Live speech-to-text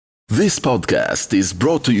This podcast is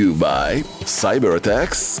brought to you by Cyber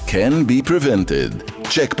attacks can be prevented.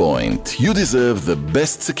 Checkpoint. You deserve the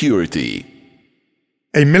best security.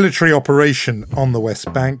 A military operation on the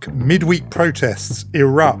West Bank, midweek protests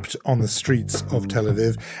erupt on the streets of Tel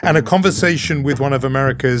Aviv, and a conversation with one of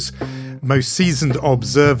America's most seasoned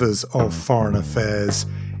observers of foreign affairs.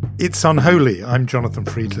 It's unholy. I'm Jonathan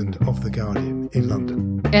Friedland of The Guardian in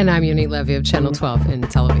London. And I'm Yonit Levy of Channel 12 in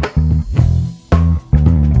Tel Aviv.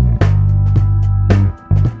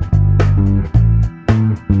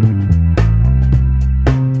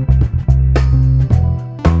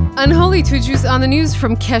 Unholy Twitches on the news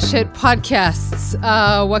from Keshet Podcasts.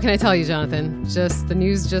 What can I tell you, Jonathan? Just the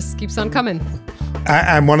news just keeps on coming.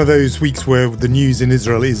 And one of those weeks where the news in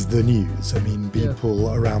Israel is the news. I mean,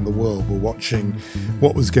 people around the world were watching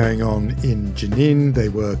what was going on in Jenin. They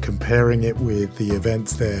were comparing it with the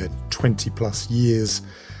events there 20 plus years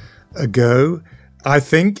ago. I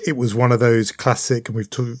think it was one of those classic,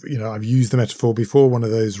 and I've used the metaphor before, one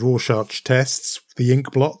of those Rorschach tests, the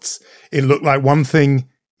ink blots. It looked like one thing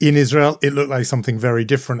in Israel. It looked like something very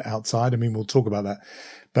different outside. I mean, we'll talk about that.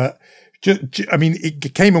 But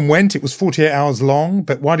it came and went. It was 48 hours long.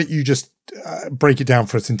 But why don't you just break it down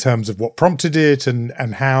for us in terms of what prompted it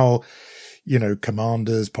and how,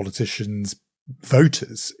 commanders, politicians,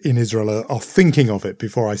 voters in Israel are thinking of it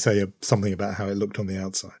before I say something about how it looked on the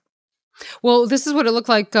outside. Well, this is what it looked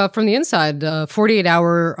like from the inside.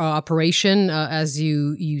 48-hour operation, as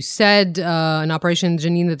you said, an operation in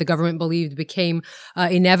Jenin that the government believed became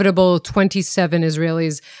inevitable. 27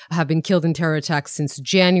 Israelis have been killed in terror attacks since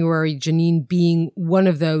January, Jenin being one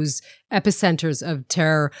of those epicenters of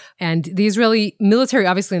terror. And the Israeli military,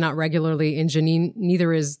 obviously not regularly in Jenin,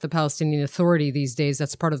 neither is the Palestinian Authority these days.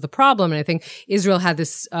 That's part of the problem. And I think Israel had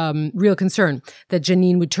this real concern that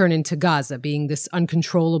Jenin would turn into Gaza, being this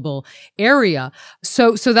uncontrollable area.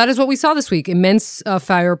 So that is what we saw this week. Immense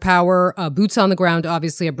firepower, boots on the ground,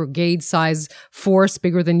 obviously a brigade-size force,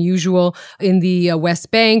 bigger than usual in the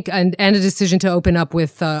West Bank, and a decision to open up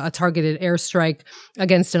with a targeted airstrike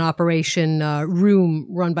against an operation room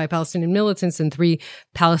run by Palestinian militants, and 3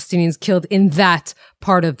 Palestinians killed in that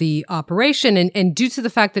part of the operation. And due to the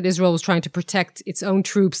fact that Israel was trying to protect its own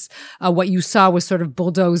troops, what you saw was sort of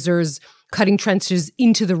bulldozers cutting trenches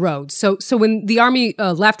into the road. So when the army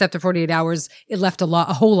left after 48 hours, it left a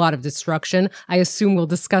whole lot of destruction. I assume we'll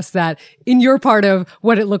discuss that in your part of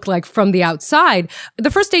what it looked like from the outside. The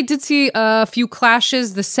first day did see a few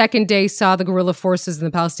clashes. The second day saw the guerrilla forces and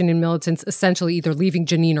the Palestinian militants essentially either leaving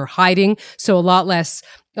Jenin or hiding. So a lot less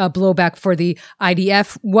blowback for the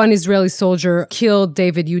IDF. One Israeli soldier killed,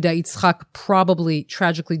 David Yuda Yitzchak, probably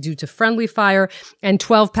tragically due to friendly fire, and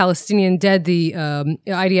 12 Palestinian dead. The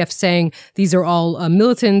IDF saying these are all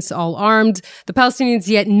militants, all armed. The Palestinians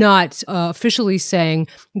yet not officially saying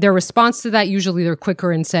their response to that. Usually they're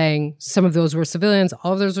quicker in saying some of those were civilians,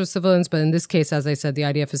 all of those were civilians. But in this case, as I said, the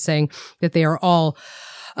IDF is saying that they are all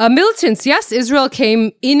militants. Yes, Israel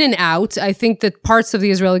came in and out. I think that parts of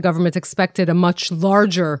the Israeli government expected a much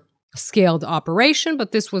larger scaled operation,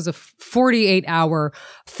 but this was a 48-hour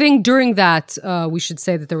thing. During that, we should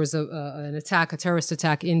say that there was a terrorist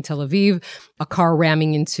attack in Tel Aviv, a car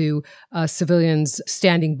ramming into civilians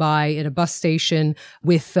standing by at a bus station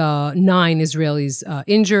with 9 Israelis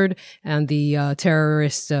injured, and the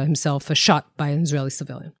terrorist himself shot by an Israeli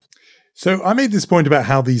civilian. So I made this point about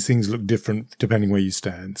how these things look different depending where you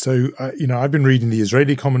stand. So, I've been reading the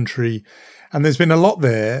Israeli commentary, and there's been a lot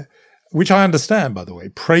there, which I understand, by the way,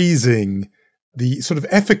 praising the sort of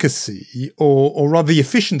efficacy or rather the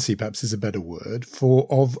efficiency, perhaps is a better word,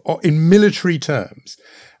 in military terms,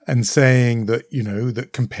 and saying that,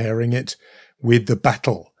 that comparing it with the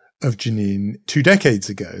Battle of Jenin 2 decades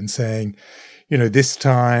ago and saying, this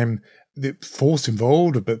time the force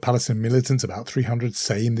involved, but Palestinian militants, about 300,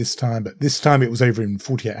 same this time. But this time it was over in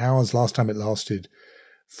 48 hours. Last time it lasted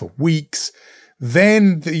for weeks.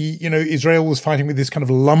 Then Israel was fighting with this kind of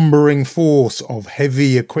lumbering force of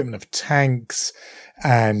heavy equipment, of tanks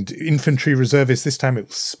and infantry reservists. This time it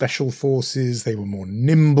was special forces. They were more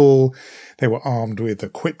nimble. They were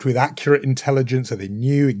equipped with accurate intelligence. So they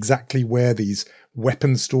knew exactly where these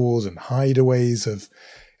weapon stores and hideaways of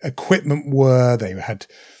equipment were. They had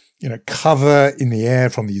cover in the air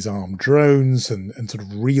from these armed drones and sort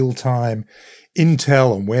of real-time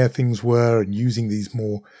intel on where things were, and using these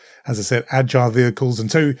more, as I said, agile vehicles.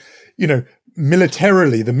 And so,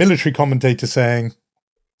 militarily, the military commentator saying,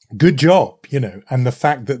 good job, and the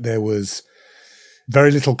fact that there was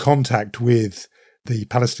very little contact with the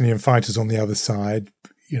Palestinian fighters on the other side.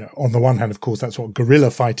 On the one hand, of course, that's what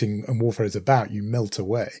guerrilla fighting and warfare is about. You melt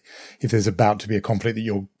away if there's about to be a conflict that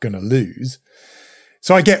you're going to lose.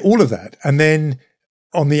 So I get all of that. And then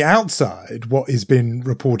on the outside, what has been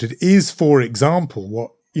reported is, for example,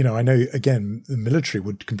 what, I know, again, the military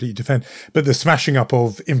would completely defend, but the smashing up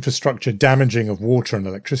of infrastructure, damaging of water and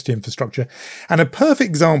electricity infrastructure. And a perfect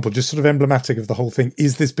example, just sort of emblematic of the whole thing,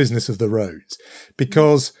 is this business of the roads.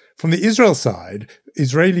 Because from the Israel side,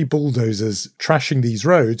 Israeli bulldozers trashing these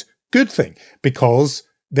roads, good thing, because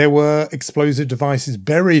there were explosive devices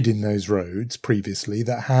buried in those roads previously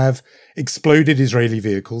that have exploded Israeli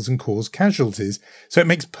vehicles and caused casualties. So it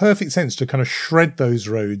makes perfect sense to kind of shred those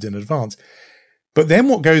roads in advance. But then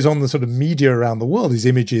what goes on the sort of media around the world is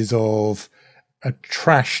images of a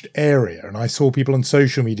trashed area. And I saw people on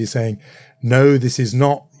social media saying, no, this is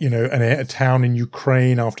not, a town in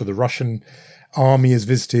Ukraine after the Russian army has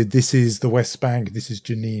visited. This is the West Bank. This is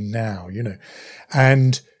Jenin now,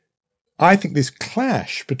 And I think this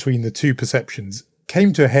clash between the two perceptions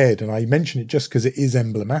came to a head, and I mention it just because it is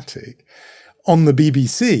emblematic, on the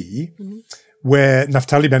BBC, where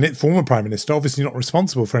Naftali Bennett, former Prime Minister, obviously not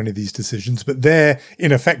responsible for any of these decisions, but there,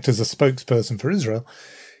 in effect, as a spokesperson for Israel,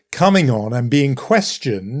 coming on and being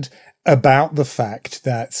questioned about the fact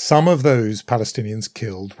that some of those Palestinians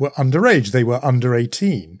killed were underage. They were under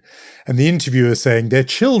 18. And the interviewer saying they're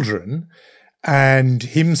children, and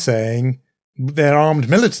him saying they're armed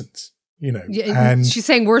militants. And she's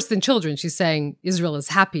saying worse than children. She's saying Israel is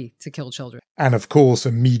happy to kill children. And of course,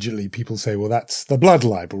 immediately people say, well, that's the blood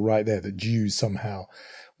libel right there, that Jews somehow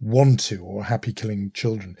want to or are happy killing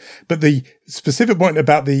children. But the specific point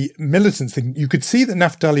about the militants thing, you could see that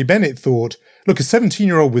Naftali Bennett thought, look, a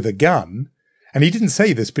 17-year-old with a gun, and he didn't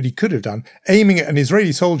say this, but he could have done, aiming at an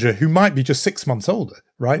Israeli soldier who might be just 6 months older,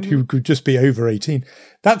 right? Who could just be over 18.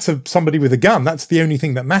 That's somebody with a gun. That's the only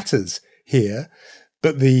thing that matters here.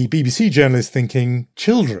 But the BBC journalist thinking,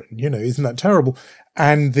 children, isn't that terrible?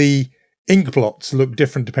 And the ink blots look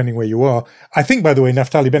different depending where you are. I think, by the way,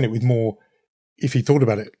 Naftali Bennett, with more, if he thought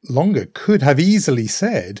about it longer, could have easily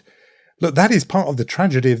said, look, that is part of the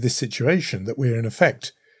tragedy of this situation, that we're in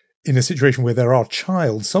effect in a situation where there are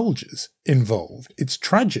child soldiers involved. It's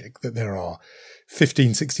tragic that there are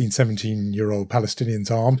 15, 16, 17-year-old Palestinians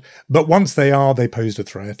armed. But once they are, they posed a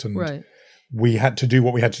threat. And right. We had to do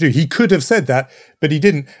what we had to do. He could have said that, but he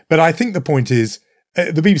didn't. But I think the point is,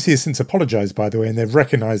 the BBC has since apologised, by the way, and they've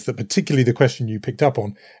recognised that particularly the question you picked up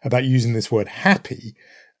on about using this word happy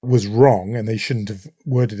was wrong, and they shouldn't have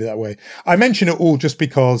worded it that way. I mention it all just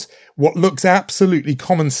because what looks absolutely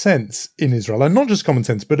common sense in Israel, and not just common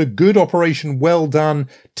sense, but a good operation, well done,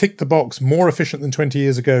 tick the box, more efficient than 20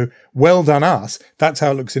 years ago, well done us, that's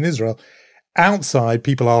how it looks in Israel. Outside,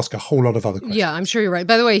 people ask a whole lot of other questions. Yeah, I'm sure you're right.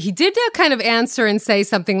 By the way, he did kind of answer and say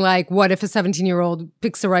something like, what if a 17-year-old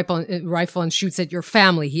picks a rifle and shoots at your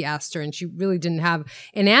family? He asked her, and she really didn't have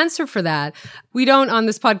an answer for that. We don't, on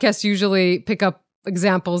this podcast, usually pick up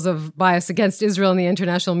examples of bias against Israel in the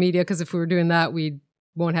international media, because if we were doing that, we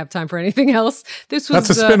won't have time for anything else. This was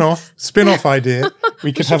that's a spin-off idea.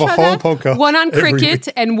 We could have a whole podcast. One on cricket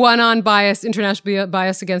and one on international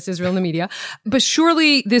bias against Israel in the media. But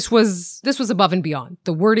surely this was above and beyond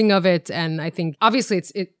the wording of it. And I think obviously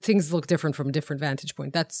things look different from a different vantage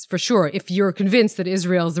point. That's for sure. If you're convinced that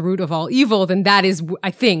Israel is the root of all evil, then that is,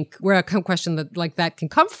 I think, where a question that can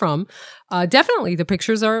come from. Definitely, the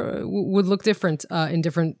pictures would look different in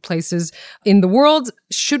different places in the world.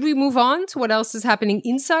 Should we move on to what else is happening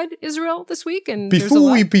inside Israel this week? And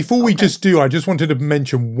before we just do, I just wanted to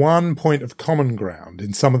mention one point of common ground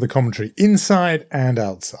in some of the commentary, inside and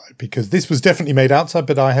outside, because this was definitely made outside,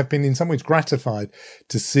 but I have been in some ways gratified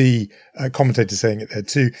to see commentators saying it there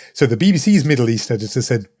too. So the BBC's Middle East editor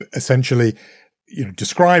said essentially,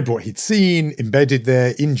 described what he'd seen, embedded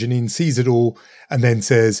there in Jenin, sees it all, and then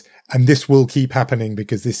says, and this will keep happening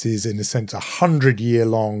because this is, in a sense,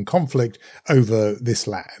 100-year-long conflict over this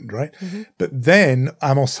land, right? Mm-hmm. But then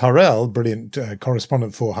Amos Harel, brilliant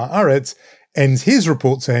correspondent for Haaretz, ends his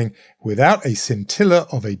report saying, without a scintilla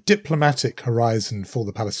of a diplomatic horizon for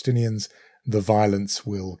the Palestinians, the violence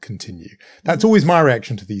will continue. That's always my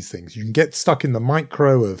reaction to these things. You can get stuck in the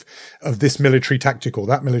micro of this military tactic or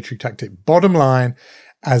that military tactic. Bottom line,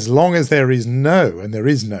 as long as there is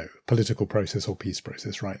no political process or peace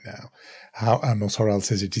process right now, how Amos Harel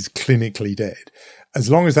says it is clinically dead. As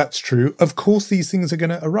long as that's true, of course these things are going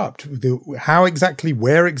to erupt. How exactly,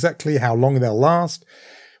 where exactly, how long they'll last,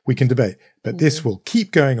 we can debate. But this will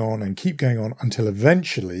keep going on until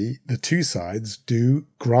eventually the two sides do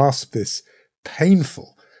grasp this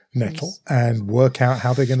painful nettle and work out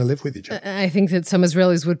how they're going to live with each other. I think that some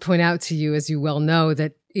Israelis would point out to you, as you well know,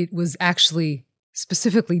 that it was actually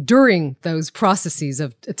specifically during those processes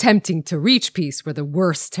of attempting to reach peace where the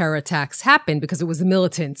worst terror attacks happened, because it was the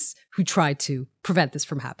militants who tried to prevent this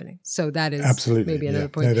from happening. So that is absolutely maybe another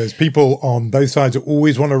point. No, there's people on both sides who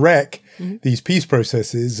always want to wreck these peace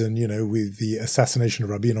processes. And, with the assassination of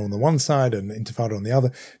Rabin on the one side and Intifada on the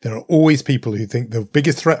other, there are always people who think the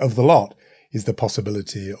biggest threat of the lot is the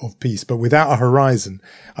possibility of peace. But without a horizon,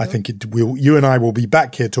 I think you and I will be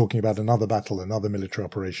back here talking about another battle, another military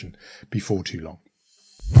operation before too long.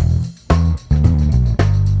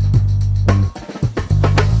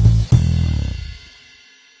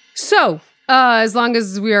 So, as long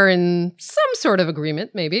as we are in some sort of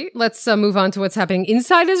agreement, maybe, let's move on to what's happening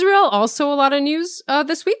inside Israel. Also a lot of news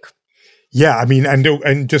this week. Yeah, I mean,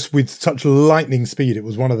 and just with such lightning speed, it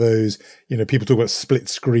was one of those, people talk about split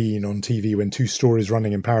screen on TV when two stories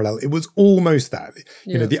running in parallel. It was almost that.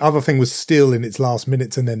 The other thing was still in its last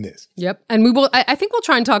minutes, and then this. Yep. And I think we'll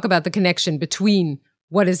try and talk about the connection between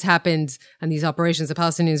what has happened and these operations, the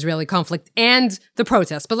Palestinian-Israeli conflict and the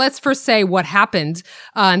protests. But let's first say what happened.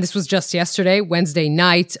 And this was just yesterday, Wednesday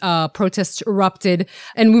night, protests erupted.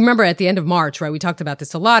 And remember at the end of March, right, we talked about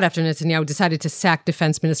this a lot after Netanyahu decided to sack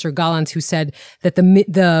Defense Minister Gallant, who said that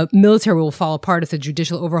the military will fall apart if the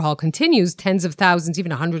judicial overhaul continues. Tens of thousands,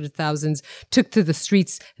 even hundreds of thousands took to the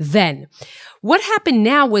streets then. What happened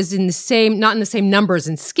now was not in the same numbers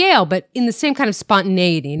and scale, but in the same kind of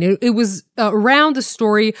spontaneity. And it was around the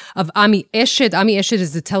story of Ami Eshed. Ami Eshed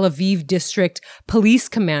is the Tel Aviv district police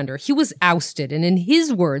commander. He was ousted. And in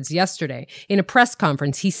his words yesterday, in a press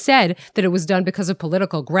conference, he said that it was done because of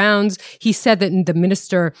political grounds. He said that the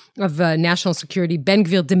Minister of National Security, Ben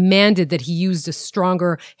Gvir, demanded that he used a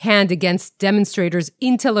stronger hand against demonstrators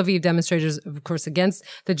in Tel Aviv, demonstrators, of course, against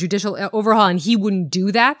the judicial overhaul, and he wouldn't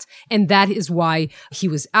do that. And that is why he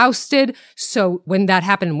was ousted. So when that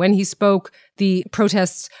happened, when he spoke, the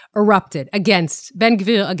protests erupted against Ben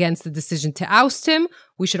Gvir, against the decision to oust him.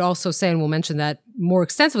 We should also say, and we'll mention that more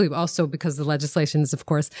extensively, but also because the legislation is, of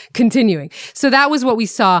course, continuing. So that was what we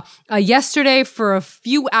saw yesterday. For a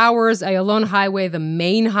few hours, Ayalon Highway, the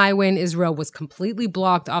main highway in Israel, was completely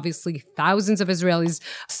blocked. Obviously, thousands of Israelis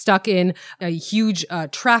stuck in a huge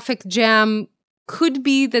traffic jam. Could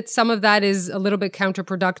be that some of that is a little bit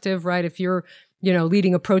counterproductive, right? If you're,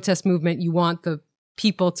 leading a protest movement, you want the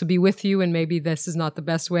people to be with you, and maybe this is not the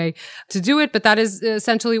best way to do it, but that is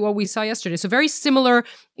essentially what we saw yesterday. So very similar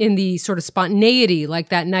in the sort of spontaneity, like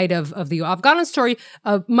that night of the Yoav Gallant story,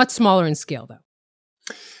 much smaller in scale,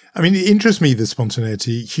 though. I mean, it interests me, the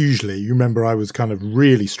spontaneity, hugely. You remember I was kind of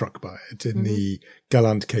really struck by it in the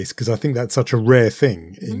Gallant case, because I think that's such a rare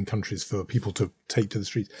thing in countries for people to take to the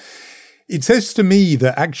streets. It says to me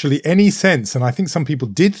that actually any sense, and I think some people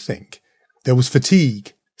did think, there was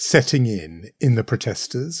fatigue setting in the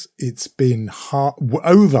protesters. It's been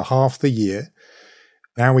over half the year.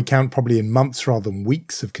 Now we count probably in months rather than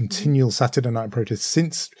weeks of continual Saturday night protests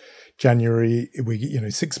since January,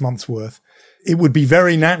 6 months worth. It would be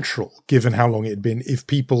very natural, given how long it had been, if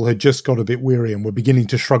people had just got a bit weary and were beginning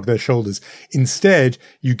to shrug their shoulders. Instead,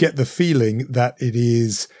 you get the feeling that it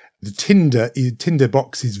is the tinder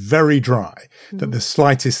box is very dry, that the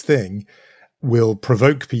slightest thing will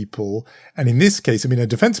provoke people. And in this case, I mean, a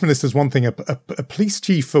defense minister is one thing, a police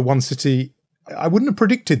chief for one city, I wouldn't have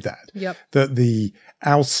predicted that, that the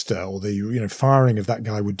ouster or the firing of that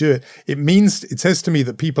guy would do it. It says to me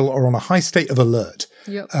that people are on a high state of alert,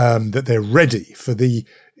 that they're ready for the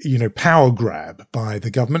power grab by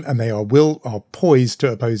the government, and they are poised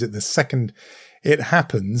to oppose it the second it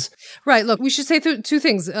happens. Right. Look, we should say two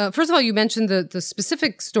things. First of all, you mentioned the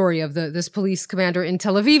specific story of this police commander in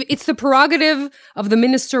Tel Aviv. It's the prerogative of the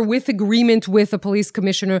minister, with agreement with a police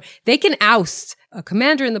commissioner. They can oust a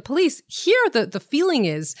commander in the police. Here, the feeling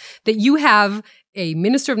is that you have a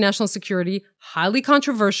minister of national security, highly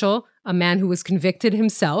controversial, a man who was convicted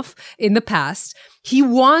himself in the past. He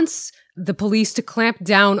wants the police to clamp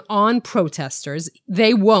down on protesters.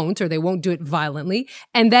 They won't do it violently.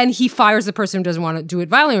 And then he fires the person who doesn't want to do it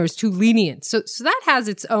violently or is too lenient. So that has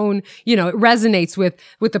its own, it resonates with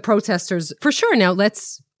the protesters for sure. Now,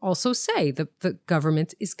 let's also say that the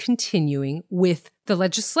government is continuing with the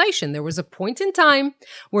legislation. There was a point in time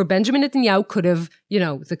where Benjamin Netanyahu could have,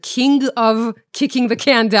 the king of kicking the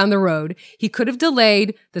can down the road, he could have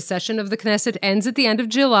delayed. The session of the Knesset ends at the end of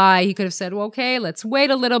July. He could have said, well, okay, let's wait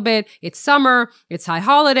a little bit. It's summer. It's high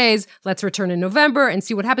holidays. Let's return in November and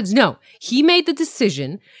see what happens. No, he made the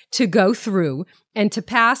decision to go through and to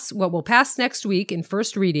pass what will pass next week in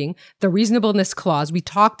first reading, the reasonableness clause. We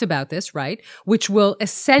talked about this, right? Which will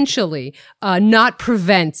essentially not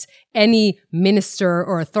prevent any minister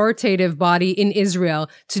or authoritative body in Israel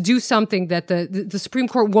to do something that the Supreme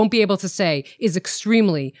Court won't be able to say is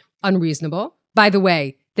extremely unreasonable. By the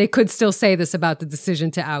way, they could still say this about the decision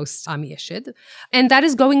to oust Ami Eshid. And that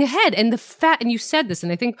is going ahead. And and you said this,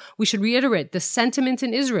 and I think we should reiterate, the sentiment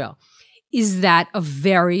in Israel is that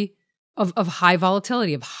of high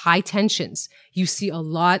volatility, of high tensions. You see a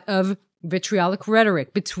lot of vitriolic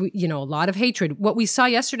rhetoric between, a lot of hatred. What we saw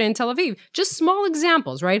yesterday in Tel Aviv, just small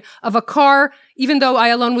examples, right? Of a car, even though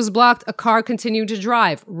Ayalon was blocked, a car continued to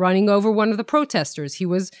drive, running over one of the protesters. He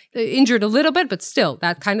was injured a little bit, but still,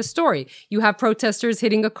 that kind of story. You have protesters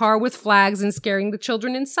hitting a car with flags and scaring the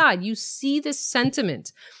children inside. You see this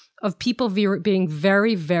sentiment of people being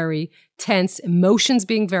very, very tense, emotions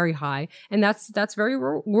being very high. And that's very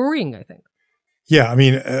worrying, I think. Yeah, I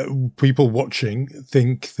mean, people watching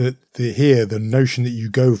think that the notion that you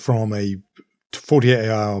go from a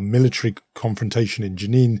 48-hour military confrontation in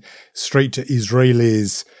Jenin straight to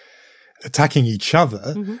Israelis attacking each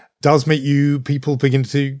other does make people begin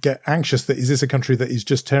to get anxious that is this a country that is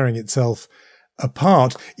just tearing itself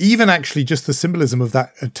apart? Even actually just the symbolism of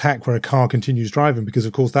that attack where a car continues driving, because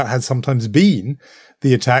of course that has sometimes been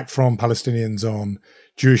the attack from Palestinians on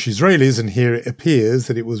Jewish Israelis, and here it appears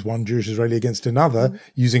that it was one Jewish Israeli against another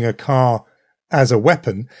using a car as a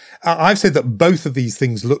weapon. I've said that both of these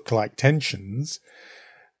things look like tensions,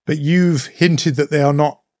 but you've hinted that they are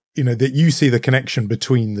not, that you see the connection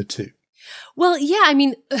between the two. Well, yeah, I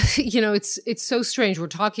mean, it's so strange. We're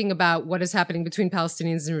talking about what is happening between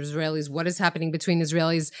Palestinians and Israelis, what is happening between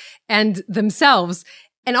Israelis and themselves.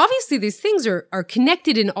 And obviously these things are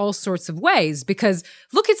connected in all sorts of ways, because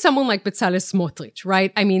look at someone like Bezalel Smotrich,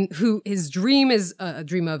 right? I mean, who his dream is a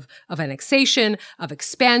dream of annexation, of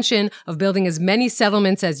expansion, of building as many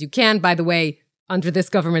settlements as you can. By the way, under this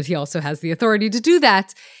government, he also has the authority to do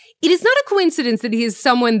that. It is not a coincidence that he is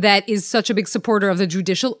someone that is such a big supporter of the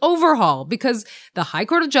judicial overhaul, because the High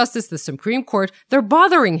Court of Justice, the Supreme Court, they're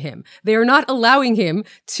bothering him. They are not allowing him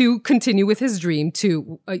to continue with his dream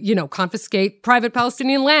to, confiscate private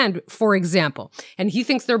Palestinian land, for example. And he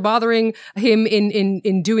thinks they're bothering him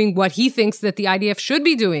in doing what he thinks that the IDF should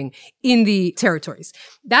be doing in the territories.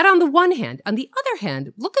 That on the one hand. On the other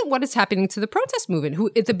hand, look at what is happening to the protest movement,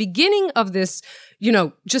 who at the beginning of this,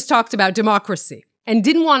 just talked about democracy and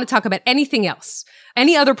didn't want to talk about anything else,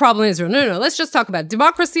 any other problem in Israel. No, let's just talk about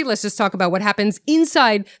democracy. Let's just talk about what happens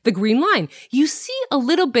inside the Green Line. You see a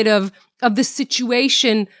little bit of the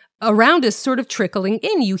situation around us sort of trickling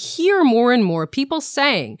in. You hear more and more people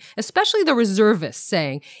saying, especially the reservists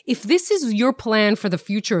saying, if this is your plan for the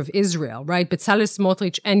future of Israel, right, Bezalel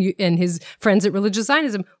Smotrich and his friends at Religious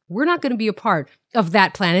Zionism, we're not going to be a part of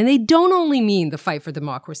that plan. And they don't only mean the fight for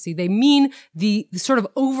democracy. They mean the sort of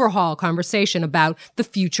overhaul conversation about the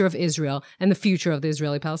future of Israel and the future of the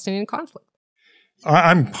Israeli-Palestinian conflict.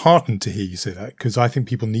 I'm heartened to hear you say that, because I think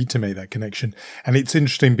people need to make that connection. And it's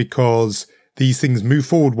interesting because these things move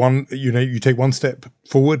forward. You take one step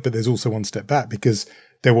forward, but there's also one step back, because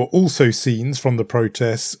there were also scenes from the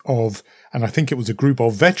protests of, and I think it was a group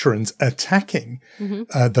of veterans attacking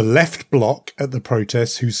the left bloc at the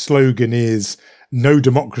protests, whose slogan is "No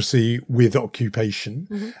democracy with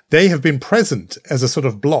occupation." They have been present as a sort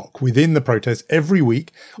of bloc within the protests every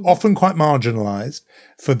week, often quite marginalized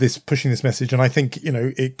for pushing this message. And I think,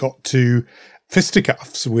 it got to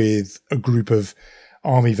fisticuffs with a group of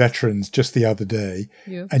army veterans just the other day.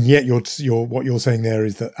 Yeah. And yet what you're saying there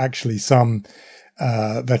is that actually some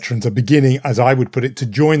veterans are beginning, as I would put it, to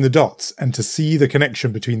join the dots and to see the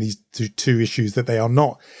connection between these two issues, that they are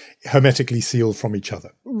not hermetically sealed from each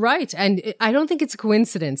other. Right. And I don't think it's a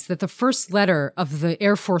coincidence that the first letter of the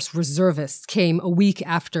Air Force reservists came a week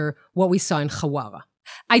after what we saw in Hawara.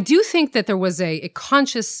 I do think that there was a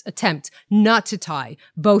conscious attempt not to tie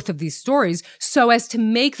both of these stories so as to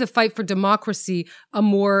make the fight for democracy a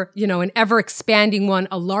more, an ever-expanding one,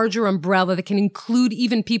 a larger umbrella that can include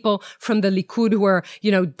even people from the Likud who are,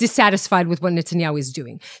 dissatisfied with what Netanyahu is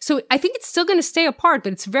doing. So I think it's still going to stay apart,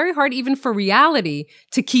 but it's very hard even for reality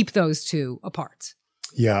to keep those two apart.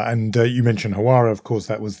 Yeah, and you mentioned Hawara. Of course,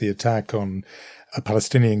 that was the attack on a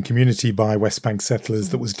Palestinian community by West Bank settlers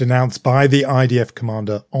that was denounced by the IDF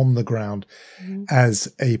commander on the ground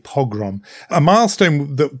as a pogrom. A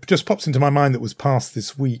milestone that just pops into my mind that was passed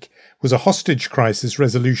this week was a hostage crisis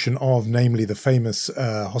resolution of, namely, the famous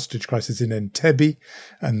hostage crisis in Entebbe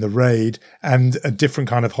and the raid, and a different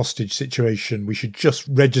kind of hostage situation. We should just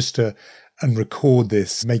register and record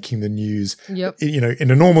this making the news. Yep.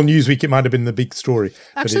 In a normal news week, it might have been the big story.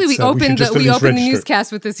 Actually, we opened the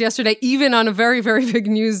newscast with this yesterday, even on a very, very big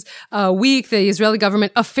news week. The Israeli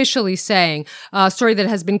government officially saying a story that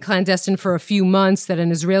has been clandestine for a few months, that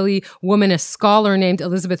an Israeli woman, a scholar named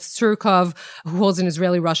Elizabeth Surkov, who holds an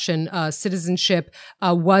Israeli-Russian citizenship,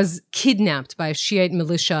 was kidnapped by a Shiite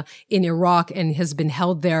militia in Iraq and has been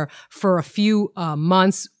held there for a few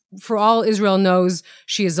months. For all Israel knows,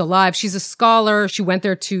 she is alive. She's a scholar. She went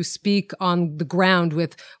there to speak on the ground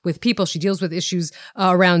with people. She deals with issues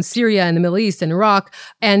around Syria and the Middle East and Iraq.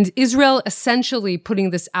 And Israel essentially putting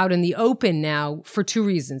this out in the open now for two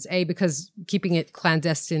reasons. A, because keeping it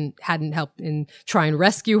clandestine hadn't helped in try and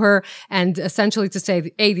rescue her. And essentially to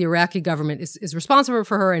say, A, the Iraqi government is responsible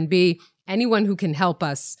for her. And B, anyone who can help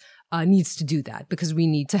us needs to do that because we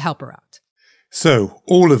need to help her out. So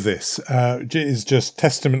all of this is just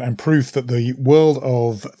testament and proof that the world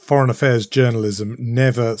of foreign affairs journalism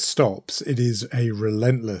never stops. It is a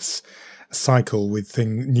relentless cycle with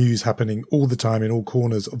news happening all the time in all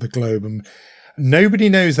corners of the globe. And nobody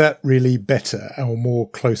knows that really better or more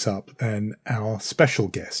close up than our special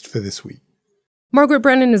guest for this week. Margaret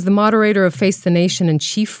Brennan is the moderator of Face the Nation and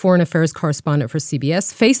chief foreign affairs correspondent for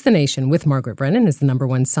CBS. Face the Nation with Margaret Brennan is the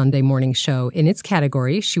 #1 Sunday morning show in its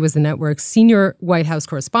category. She was the network's senior White House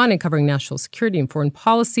correspondent covering national security and foreign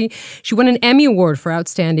policy. She won an Emmy Award for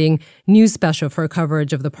Outstanding News Special for her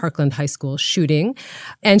coverage of the Parkland High School shooting.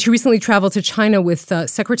 And she recently traveled to China with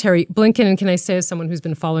Secretary Blinken. And can I say, as someone who's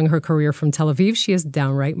been following her career from Tel Aviv, she is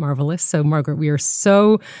downright marvelous. So, Margaret, we are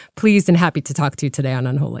so pleased and happy to talk to you today on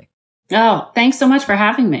Unholy. Oh, thanks so much for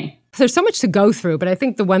having me. There's so much to go through, but I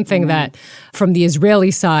think the one thing that from the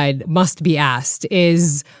Israeli side must be asked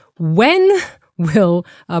is when will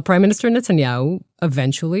Prime Minister Netanyahu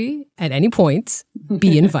eventually, at any point,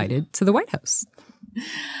 be invited to the White House?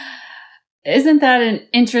 Isn't that an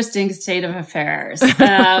interesting state of affairs?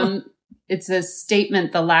 It's a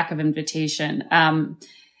statement, the lack of invitation.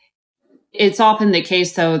 It's often the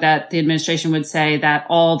case, though, that the administration would say that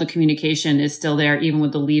all the communication is still there, even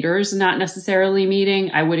with the leaders not necessarily meeting.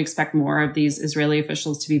 I would expect more of these Israeli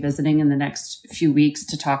officials to be visiting in the next few weeks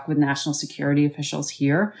to talk with national security officials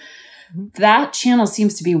here. That channel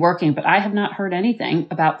seems to be working, but I have not heard anything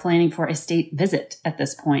about planning for a state visit at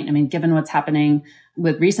this point. I mean, given what's happening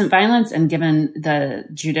with recent violence and given the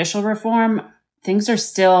judicial reform, things are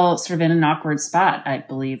still sort of in an awkward spot, I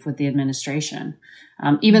believe, with the administration.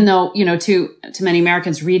 Even though, to many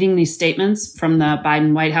Americans reading these statements from the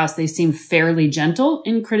Biden White House, they seem fairly gentle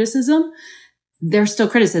in criticism. They're still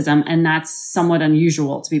criticism, and that's somewhat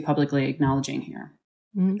unusual to be publicly acknowledging here.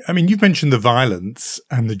 I mean, you've mentioned the violence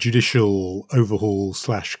and the judicial overhaul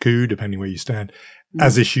 / coup, depending where you stand,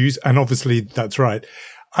 as issues. And obviously that's right.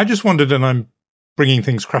 I just wondered, and I'm bringing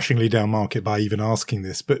things crashingly down market by even asking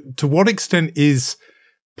this, but to what extent is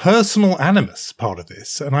personal animus part of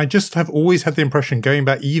this? And I just have always had the impression, going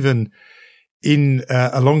back even in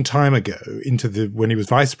a long time ago into when he was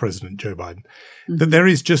vice president, Joe Biden, that there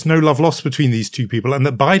is just no love lost between these two people, and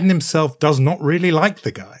that Biden himself does not really like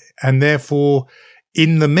the guy. And therefore,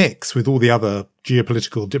 in the mix with all the other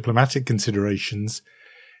geopolitical diplomatic considerations,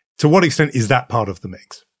 to what extent is that part of the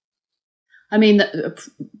mix? I mean,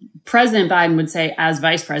 President Biden would say as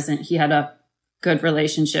vice president, he had a good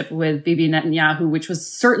relationship with Bibi Netanyahu, which was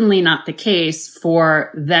certainly not the case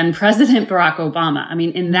for then President Barack Obama. I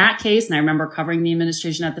mean, in that case, and I remember covering the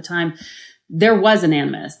administration at the time, there was an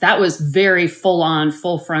animus. That was very full on,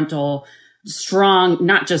 full frontal, strong,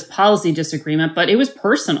 not just policy disagreement, but it was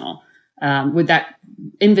personal, with that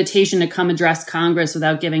invitation to come address Congress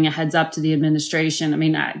without giving a heads up to the administration. I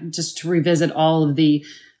mean, just to revisit all of the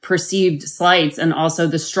perceived slights and also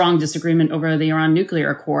the strong disagreement over the Iran nuclear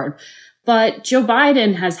accord. But Joe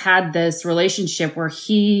Biden has had this relationship where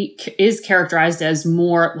he is characterized as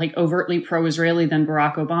more like overtly pro-Israeli than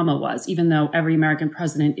Barack Obama was, even though every American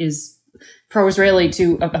president is pro-Israeli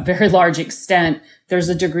to a very large extent. There's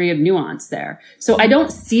a degree of nuance there. So I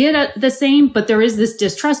don't see it at the same, but there is this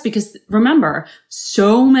distrust because remember,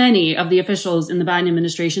 so many of the officials in the Biden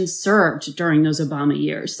administration served during those Obama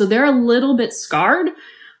years. So they're a little bit scarred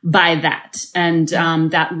by that and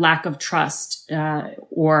that lack of trust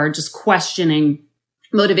or just questioning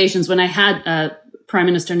motivations. When I had Prime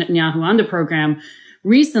Minister Netanyahu on the program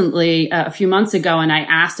recently, a few months ago, and I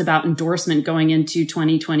asked about endorsement going into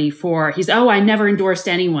 2024, he's, I never endorsed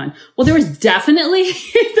anyone. Well, there was definitely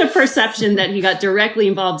the perception that he got directly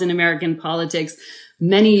involved in American politics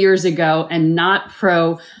many years ago and not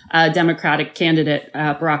pro-Democratic candidate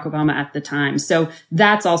Barack Obama at the time. So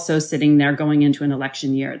that's also sitting there going into an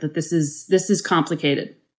election year, that this is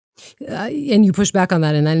complicated. And you pushed back on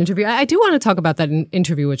that in that interview. I do want to talk about that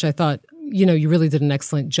interview, which I thought, you really did an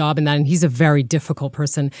excellent job in that. And he's a very difficult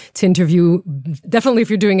person to interview, definitely if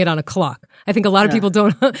you're doing it on a clock. I think a lot of people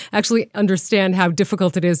don't actually understand how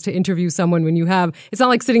difficult it is to interview someone when it's not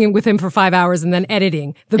like sitting with him for 5 hours and then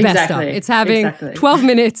editing the best of. It's having 12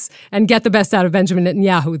 minutes and get the best out of Benjamin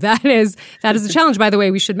Netanyahu. That is a challenge. By the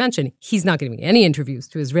way, we should mention, he's not giving any interviews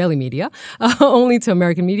to Israeli media, only to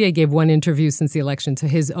American media. He gave one interview since the election to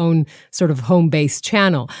his own sort of home-based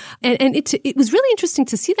channel. And it was really interesting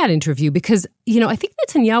to see that interview because, I think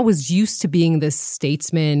Netanyahu was used to being this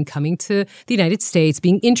statesman coming to the United States,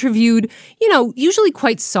 being interviewed, usually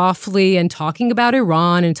quite softly and talking about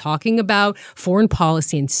Iran and talking about foreign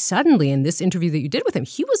policy. And suddenly in this interview that you did with him,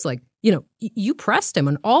 he was like, you pressed him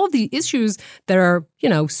on all of the issues that are,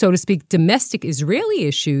 so to speak, domestic Israeli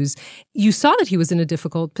issues. You saw that he was in a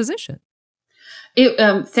difficult position.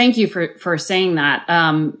 Thank you for saying that.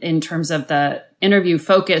 In terms of the interview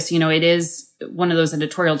focus, it is one of those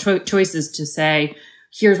editorial choices to say,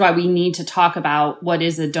 here's why we need to talk about what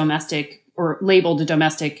is a domestic or labeled a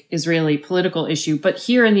domestic Israeli political issue. But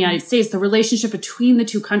here in the United States, the relationship between the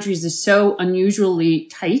two countries is so unusually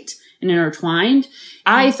tight and intertwined.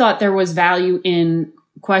 I thought there was value in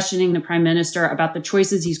questioning the prime minister about the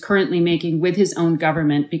choices he's currently making with his own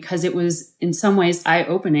government, because it was in some ways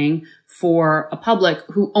eye-opening for a public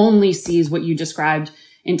who only sees what you described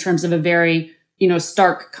in terms of a very,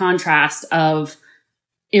 stark contrast of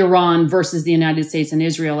Iran versus the United States and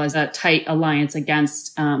Israel as a tight alliance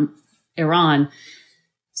against Iran.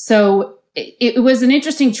 So it was an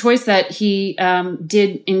interesting choice that he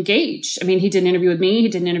did engage. I mean, he did an interview with me. He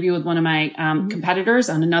did an interview with one of my competitors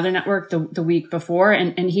on another network the week before,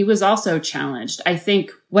 and he was also challenged. I think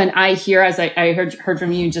when I hear, as I heard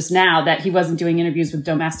from you just now, that he wasn't doing interviews with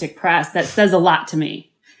domestic press, that says a lot to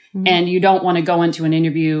me. Mm-hmm. And you don't want to go into an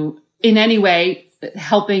interview in any way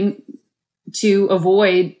helping to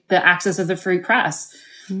avoid the access of the free press.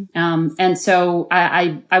 And so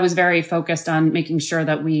I was very focused on making sure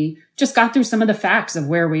that we just got through some of the facts of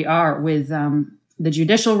where we are with the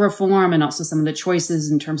judicial reform and also some of the choices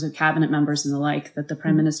in terms of cabinet members and the like that the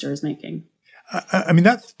prime minister is making. I mean,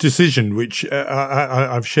 that decision, which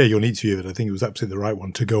I've shared your needs view of it, I think it was absolutely the right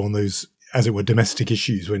one to go on those, as it were, domestic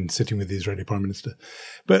issues when sitting with the Israeli prime minister.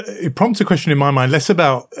 But it prompts a question in my mind, less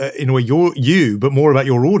about, in a way, you, but more about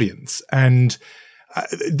your audience. And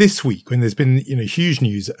this week, when there's been, huge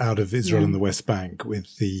news out of Israel and the West Bank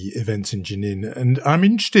with the events in Jenin, and I'm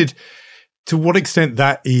interested to what extent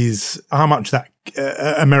that is, how much that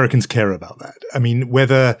Americans care about that. I mean,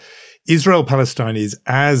 whether Israel-Palestine is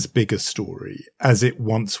as big a story as it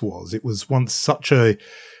once was. It was once such a,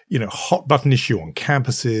 hot button issue on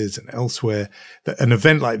campuses and elsewhere that an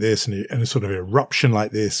event like this and a sort of eruption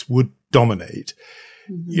like this would dominate.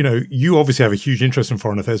 Mm-hmm. You obviously have a huge interest in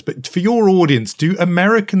foreign affairs, but for your audience, do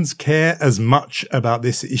Americans care as much about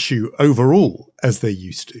this issue overall as they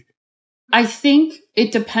used to? I think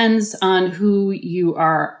it depends on who you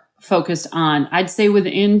are focused on. I'd say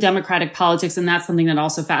within democratic politics, and that's something that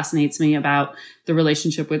also fascinates me about the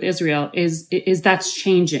relationship with Israel, is that's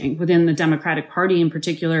changing within the Democratic Party in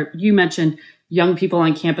particular. You mentioned young people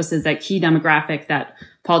on campuses, that key demographic that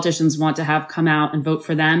politicians want to have come out and vote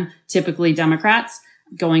for them, typically Democrats,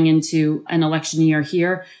 going into an election year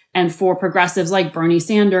here. And for progressives like Bernie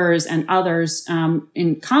Sanders and others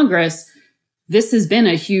in Congress, this has been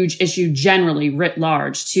a huge issue generally writ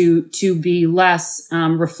large to be less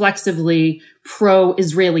reflexively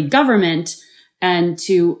pro-Israeli government and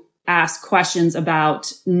to ask questions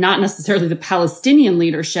about not necessarily the Palestinian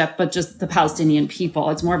leadership, but just the Palestinian people.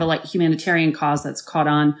 It's more of a humanitarian cause that's caught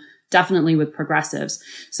on definitely with progressives.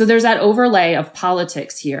 So there's that overlay of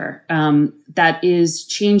politics here that is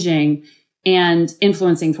changing and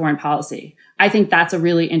influencing foreign policy. I think that's a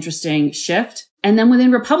really interesting shift. And then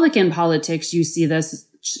within Republican politics, you see this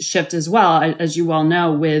shift as well, as you well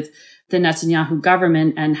know, with the Netanyahu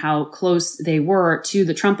government and how close they were to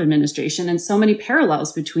the Trump administration, and so many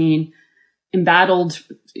parallels between embattled,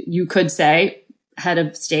 you could say, head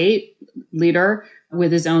of state leader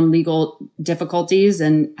with his own legal difficulties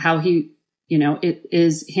and how he, it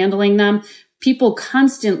is handling them. People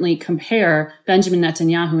constantly compare Benjamin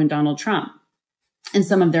Netanyahu and Donald Trump and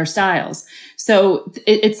some of their styles. So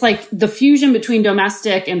it's like the fusion between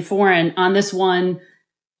domestic and foreign on this one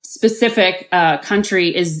specific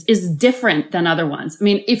country is different than other ones. I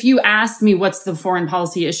mean, if you asked me what's the foreign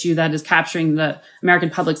policy issue that is capturing the American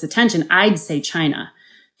public's attention, I'd say China,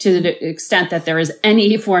 to the extent that there is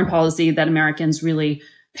any foreign policy that Americans really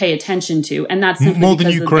pay attention to. And that's simply more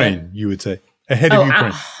than Ukraine, you would say, ahead of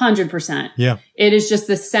Ukraine. 100%. Yeah. It is just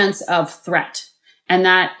the sense of threat. And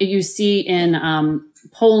that you see in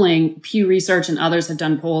polling, Pew Research and others have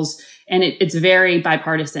done polls, and it's very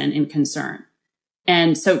bipartisan in concern.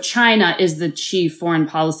 And so China is the chief foreign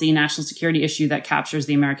policy, national security issue that captures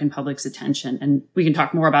the American public's attention. And we can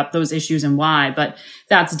talk more about those issues and why, but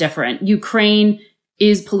that's different. Ukraine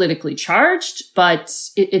is politically charged, but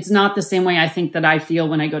it's not the same way I think that I feel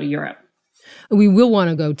when I go to Europe. We will want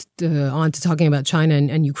to go on to talking about China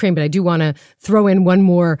and Ukraine, but I do want to throw in one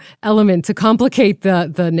more element to complicate the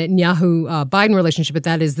Netanyahu-Biden relationship, but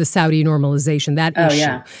that is the Saudi normalization, that issue.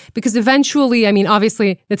 Yeah. Because eventually, I mean,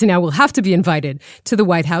 obviously, Netanyahu will have to be invited to the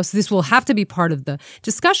White House. This will have to be part of the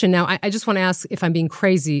discussion. Now, I just want to ask if I'm being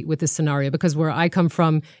crazy with this scenario, because where I come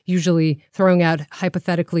from, usually throwing out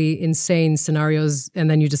hypothetically insane scenarios, and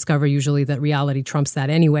then you discover usually that reality trumps that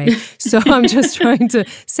anyway. So I'm just trying to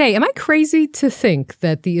say, am I crazy to think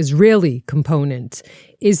that the Israeli component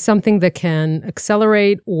is something that can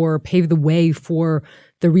accelerate or pave the way for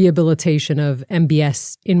the rehabilitation of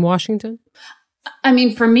MBS in Washington? I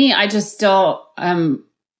mean, for me, I just still am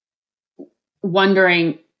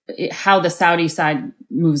wondering how the Saudi side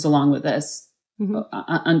moves along with this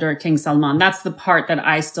under King Salman. That's the part that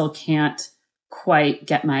I still can't quite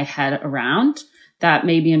get my head around. That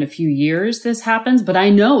maybe in a few years this happens, but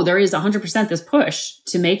I know there is 100% this push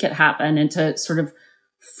to make it happen and to sort of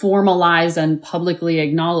formalize and publicly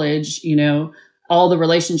acknowledge, all the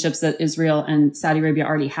relationships that Israel and Saudi Arabia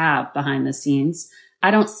already have behind the scenes.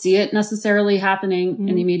 I don't see it necessarily happening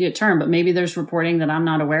in the immediate term, but maybe there's reporting that I'm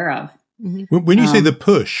not aware of. When you say the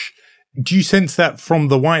push, do you sense that from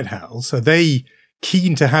the White House? Are they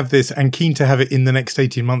keen to have this and keen to have it in the next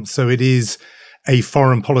 18 months so it is a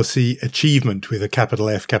foreign policy achievement with a capital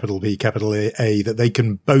F, capital B, capital A that they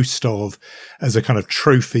can boast of as a kind of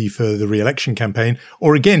trophy for the re-election campaign?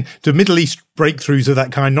 Or again, do Middle East breakthroughs of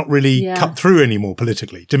that kind not really cut through anymore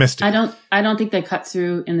politically, domestically? I don't think they cut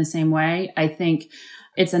through in the same way. I think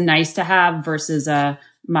it's a nice to have versus a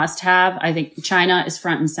must have. I think China is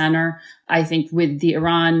front and center. I think with the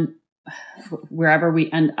Iran, wherever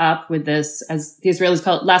we end up with this, as the Israelis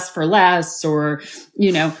call it, less for less, or,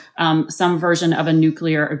 some version of a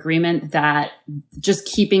nuclear agreement, that just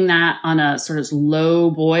keeping that on a sort of low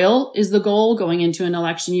boil is the goal going into an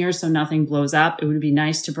election year so nothing blows up. It would be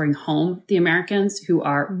nice to bring home the Americans who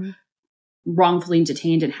are wrongfully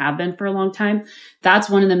detained and have been for a long time. That's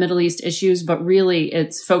one of the Middle East issues, but really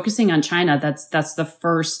it's focusing on China. That's the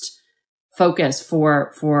first focus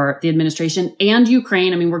for the administration and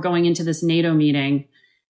Ukraine. I mean, we're going into this NATO meeting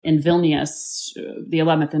in Vilnius, the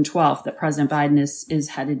 11th and 12th, that President Biden is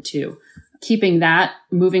headed to. Keeping that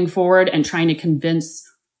moving forward and trying to convince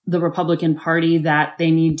the Republican Party that they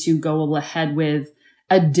need to go ahead with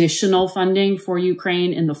additional funding for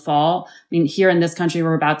Ukraine in the fall. I mean, here in this country,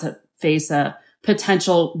 we're about to face a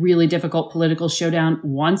potential really difficult political showdown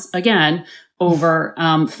once again over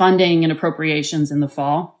funding and appropriations in the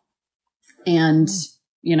fall. And,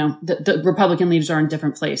 the Republican leaders are in a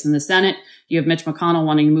different place. In the Senate, you have Mitch McConnell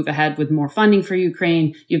wanting to move ahead with more funding for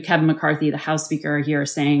Ukraine. You have Kevin McCarthy, the House Speaker, here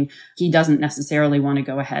saying he doesn't necessarily want to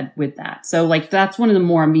go ahead with that. So that's one of the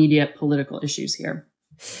more immediate political issues here.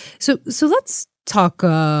 So let's talk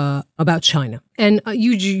about China. And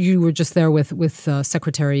you were just there with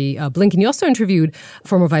Secretary Blinken. You also interviewed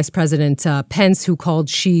former Vice President Pence, who called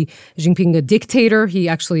Xi Jinping a dictator. He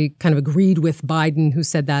actually kind of agreed with Biden, who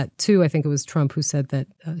said that too. I think it was Trump who said that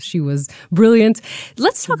Xi was brilliant.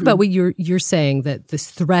 Let's talk about what you're saying, that this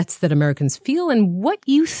threats that Americans feel and what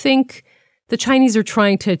you think the Chinese are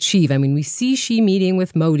trying to achieve. I mean, we see Xi meeting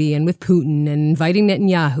with Modi and with Putin and inviting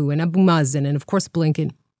Netanyahu and Abu Mazen and, of course,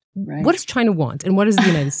 Blinken. Right. What does China want, and what does the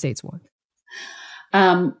United States want?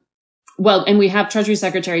 Well, and we have Treasury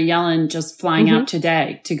Secretary Yellen just flying out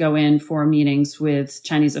today to go in for meetings with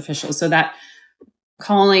Chinese officials. So that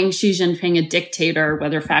calling Xi Jinping a dictator,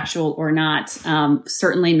 whether factual or not,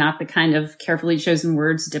 certainly not the kind of carefully chosen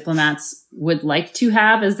words diplomats would like to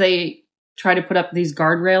have as they try to put up these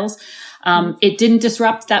guardrails. It didn't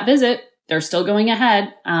disrupt that visit. They're still going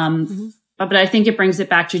ahead. But I think it brings it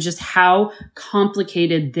back to just how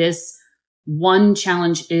complicated this one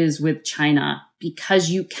challenge is with China, because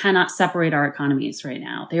you cannot separate our economies right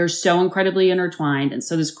now. They are so incredibly intertwined. And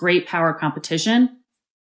so this great power competition,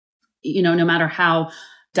 no matter how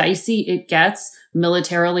dicey it gets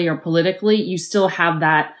militarily or politically, you still have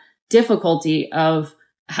that difficulty of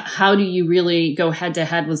how do you really go head to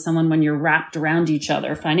head with someone when you're wrapped around each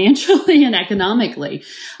other financially and economically?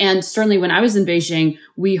 And certainly when I was in Beijing,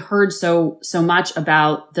 we heard so much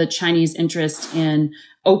about the Chinese interest in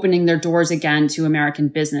opening their doors again to American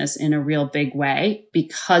business in a real big way,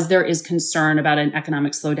 because there is concern about an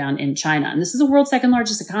economic slowdown in China. And this is the world's second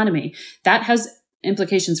largest economy. That has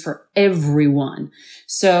implications for everyone.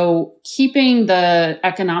 So keeping the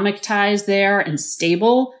economic ties there and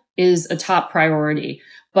stable is a top priority.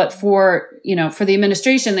 But for the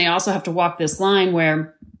administration, they also have to walk this line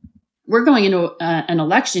where we're going into an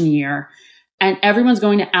election year and everyone's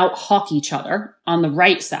going to out-hawk each other on the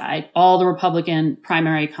right side, all the Republican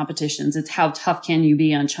primary competitions. It's how tough can you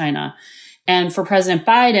be on China? And for President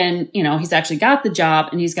Biden, he's actually got the job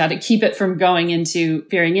and he's got to keep it from veering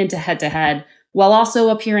into head-to-head while also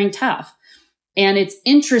appearing tough. And it's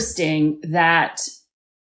interesting that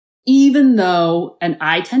even though, and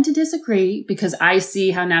I tend to disagree because I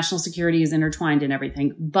see how national security is intertwined in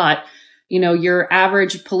everything, but, your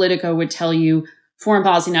average Politico would tell you foreign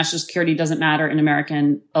policy, national security doesn't matter in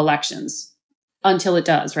American elections until it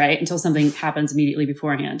does, right? Until something happens immediately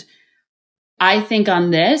beforehand. I think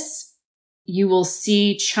on this, you will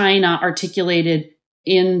see China articulated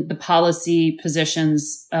in the policy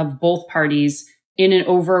positions of both parties in an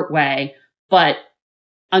overt way, but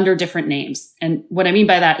under different names. And what I mean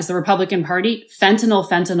by that is the Republican Party, fentanyl.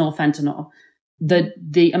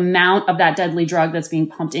 The amount of that deadly drug that's being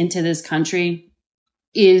pumped into this country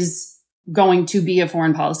is going to be a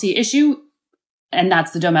foreign policy issue. And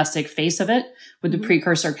that's the domestic face of it, with the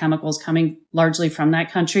precursor chemicals coming largely from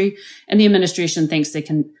that country. And the administration thinks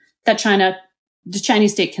the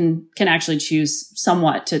Chinese state can actually choose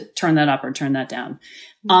somewhat to turn that up or turn that down.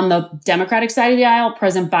 On the Democratic side of the aisle,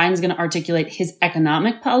 President Biden's going to articulate his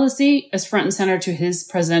economic policy as front and center to his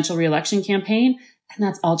presidential reelection campaign. And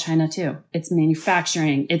that's all China too. It's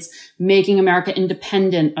manufacturing. It's making America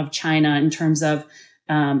independent of China in terms of,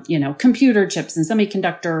 computer chips and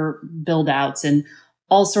semiconductor build outs and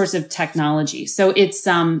all sorts of technology. So it's,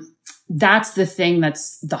 that's the thing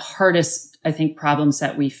that's the hardest, I think, problems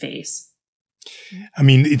that we face. I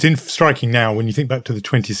mean, it's striking now when you think back to the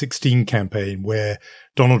 2016 campaign where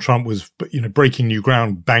Donald Trump was, breaking new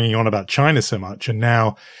ground, banging on about China so much. And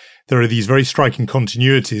now there are these very striking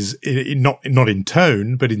continuities, not in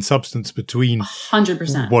tone, but in substance between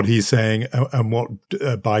 100% what he's saying and what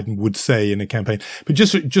Biden would say in a campaign. But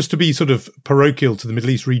just to be sort of parochial to the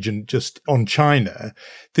Middle East region, just on China,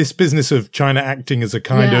 this business of China acting as a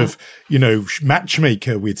kind of,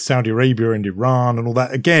 matchmaker with Saudi Arabia and Iran and all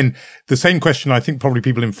that. Again, the same question I think probably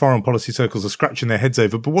people in foreign policy circles are scratching their heads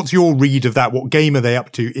over. But what's your read of that? What game are they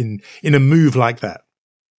up to in a move like that?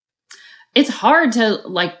 It's hard to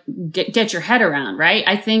get your head around, right?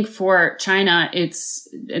 I think for China, it's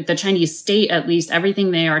the Chinese state, at least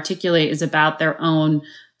everything they articulate is about their own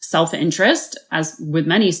self-interest, as with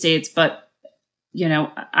many states, but,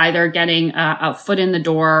 either getting a foot in the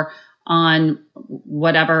door on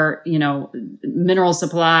whatever, mineral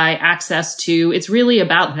supply, access to. It's really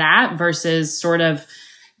about that versus sort of,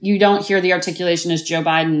 you don't hear the articulation as Joe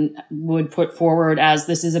Biden would put forward as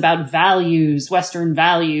this is about values, Western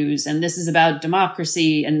values, and this is about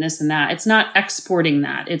democracy and this and that. It's not exporting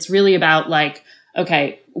that. It's really about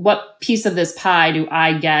okay, what piece of this pie do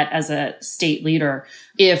I get as a state leader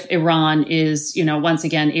if Iran is, once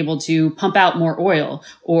again able to pump out more oil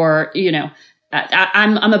or,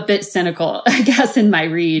 I'm a bit cynical, I guess, in my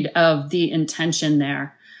read of the intention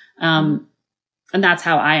there. And that's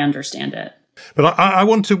how I understand it. But I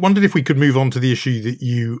wondered if we could move on to the issue that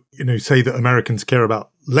you say that Americans care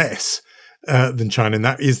about less than China, and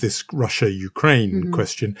that is this Russia-Ukraine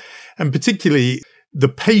question, and particularly the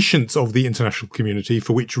patience of the international community,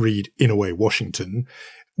 for which read, in a way, Washington,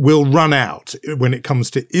 will run out when it comes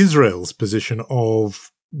to Israel's position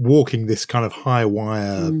of walking this kind of high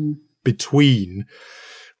wire between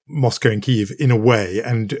Moscow and Kyiv in a way.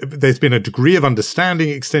 And there's been a degree of understanding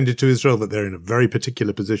extended to Israel that they're in a very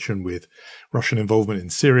particular position with Russian involvement in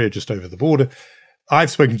Syria just over the border.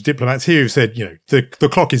 I've spoken to diplomats here who've said, the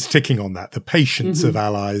clock is ticking on that. The patience of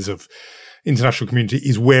allies, of international community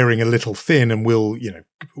is wearing a little thin and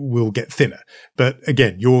will get thinner. But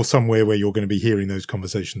again, you're somewhere where you're going to be hearing those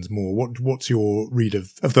conversations more. What's your read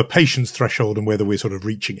of the patience threshold and whether we're sort of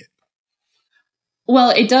reaching it?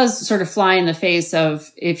 Well, it does sort of fly in the face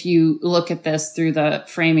of, if you look at this through the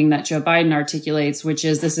framing that Joe Biden articulates, which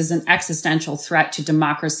is this is an existential threat to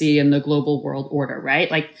democracy and the global world order, right?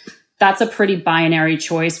 That's a pretty binary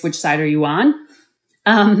choice. Which side are you on?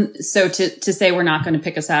 So to say we're not going to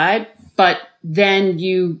pick a side, but then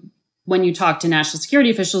when you talk to national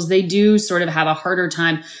security officials, they do sort of have a harder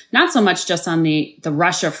time, not so much just on the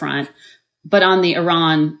Russia front, but on the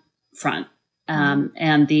Iran front.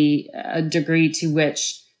 And the degree to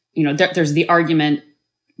which, there's the argument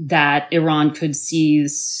that Iran could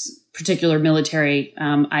seize particular military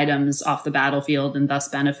items off the battlefield and thus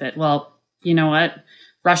benefit. Well, you know what?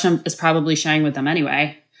 Russia is probably sharing with them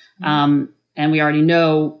anyway. And we already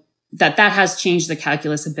know that has changed the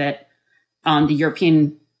calculus a bit on the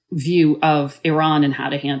European view of Iran and how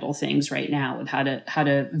to handle things right now, and how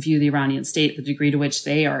to view the Iranian state, the degree to which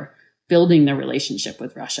they are building their relationship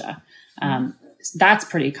with Russia. That's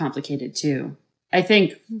pretty complicated too. I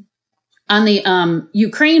think on the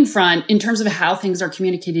Ukraine front, in terms of how things are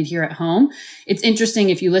communicated here at home, it's interesting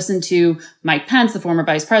if you listen to Mike Pence, the former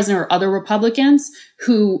vice president, or other Republicans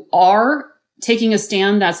who are taking a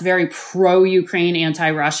stand that's very pro-Ukraine,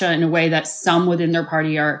 anti-Russia in a way that some within their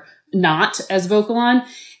party are not as vocal on.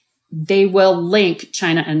 They will link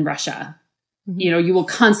China and Russia. You know, you will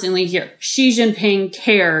constantly hear Xi Jinping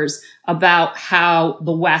cares about how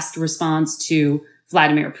the West responds to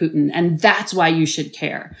Vladimir Putin, and that's why you should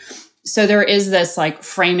care. So there is this like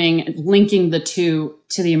framing, linking the two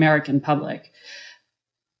to the American public.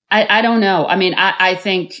 I don't know. I mean, I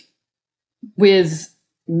think with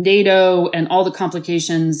NATO and all the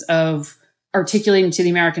complications of articulating to the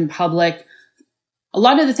American public, a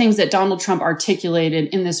lot of the things that Donald Trump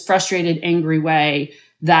articulated in this frustrated, angry way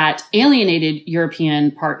that alienated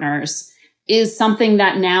European partners is something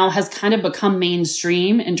that now has kind of become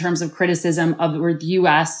mainstream in terms of criticism of the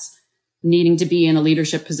U.S. needing to be in a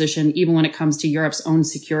leadership position, even when it comes to Europe's own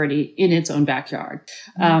security in its own backyard.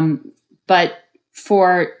 But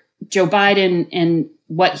for Joe Biden and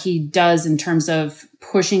what he does in terms of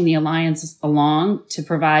pushing the alliance along to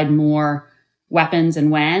provide more weapons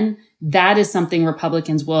and when, that is something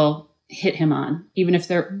Republicans will hit him on. Even if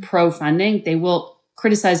they're pro-funding, they will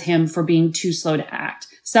criticize him for being too slow to act.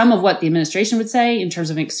 Some of what the administration would say in terms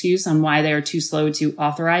of an excuse on why they are too slow to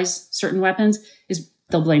authorize certain weapons is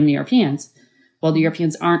they'll blame the Europeans. Well, the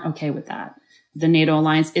Europeans aren't okay with that. The NATO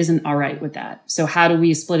alliance isn't all right with that. So how do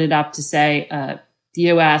we split it up to say the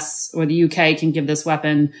US or the UK can give this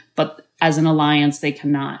weapon, but as an alliance, they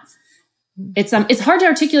cannot? It's hard to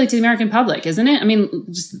articulate to the American public, isn't it? I mean,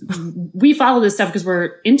 we follow this stuff because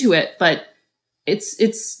we're into it, but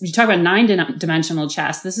it's you talk about 9-dimensional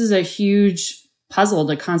chess. This is a huge puzzle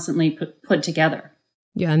to constantly put together.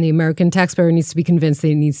 Yeah, and the American taxpayer needs to be convinced that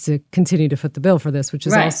he needs to continue to foot the bill for this, which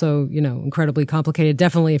is also, incredibly complicated.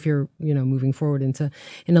 Definitely if you're, moving forward into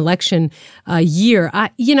an election year. I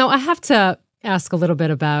have to ask a little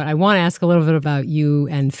bit about you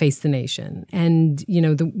and Face the Nation and,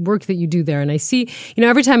 the work that you do there. And I see,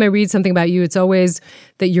 every time I read something about you, it's always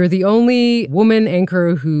that you're the only woman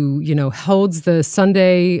anchor who, holds the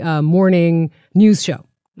Sunday morning news show.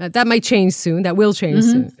 That might change soon. That will change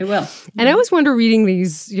soon. It will. And I always wonder reading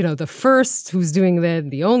these, the first who's doing that,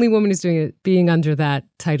 the only woman who's doing it, being under that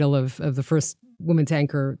title of the first woman to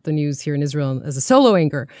anchor the news here in Israel as a solo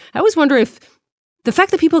anchor. I always wonder if the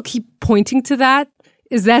fact that people keep pointing to that,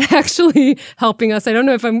 is that actually helping us? I don't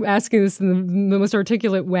know if I'm asking this in the most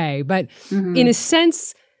articulate way, but in a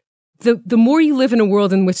sense, the more you live in a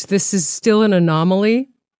world in which this is still an anomaly,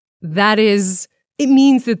 it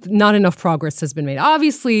means that not enough progress has been made.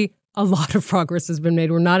 Obviously, a lot of progress has been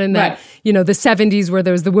made. We're not in that, the 70s where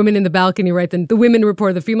there was the women in the balcony, right? Then the women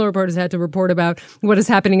report, the female reporters had to report about what is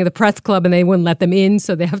happening in the press club and they wouldn't let them in.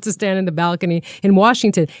 So they have to stand in the balcony in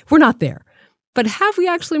Washington. We're not there. But have we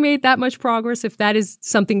actually made that much progress if that is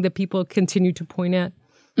something that people continue to point at?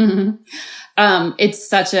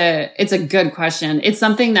 It's a good question. It's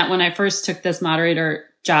something that when I first took this moderator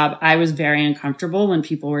job, I was very uncomfortable when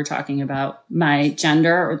people were talking about my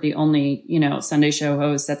gender, or the only, Sunday show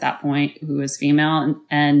host at that point who was female.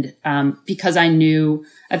 And because I knew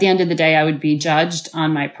at the end of the day, I would be judged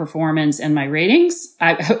on my performance and my ratings.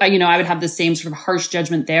 I would have the same sort of harsh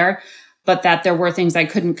judgment there, but that there were things I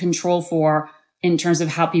couldn't control for in terms of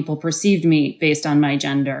how people perceived me based on my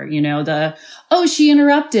gender, she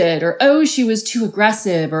interrupted, or, she was too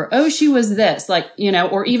aggressive, or, she was this,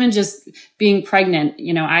 or even just being pregnant.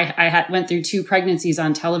 I went through 2 pregnancies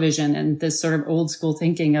on television, and this sort of old school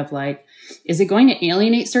thinking of is it going to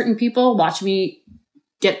alienate certain people? Watch me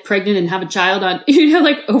get pregnant and have a child on,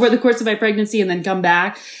 over the course of my pregnancy and then come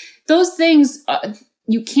back. Those things,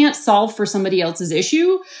 you can't solve for somebody else's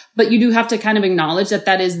issue, but you do have to kind of acknowledge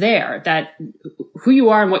that is there, that who you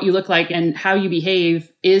are and what you look like and how you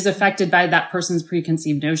behave is affected by that person's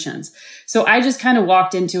preconceived notions. So I just kind of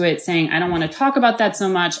walked into it saying, I don't want to talk about that so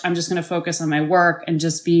much. I'm just going to focus on my work and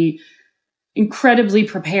just be incredibly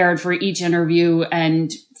prepared for each interview,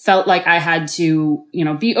 and felt like I had to,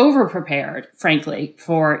 be over prepared, frankly,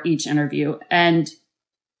 for each interview. And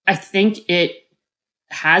I think it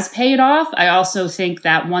has paid off. I also think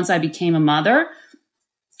that once I became a mother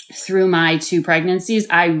through my 2 pregnancies,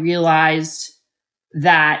 I realized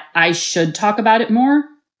that I should talk about it more,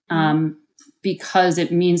 because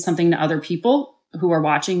it means something to other people who are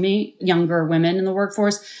watching me, younger women in the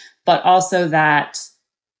workforce, but also that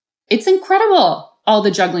it's incredible all the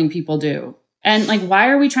juggling people do. And like, why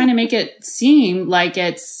are we trying to make it seem like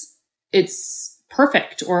it's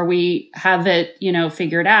perfect or we have it,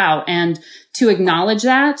 figured out? And to acknowledge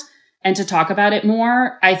that and to talk about it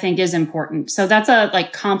more, I think is important. So that's a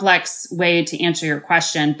like complex way to answer your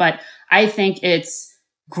question. But I think it's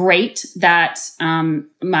great that,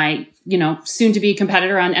 my, soon to be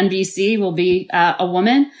competitor on NBC will be a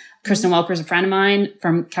woman. Kristen Welker is a friend of mine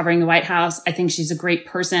from covering the White House. I think she's a great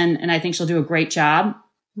person and I think she'll do a great job.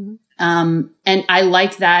 And I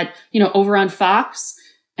like that, over on Fox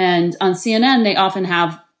and on CNN, they often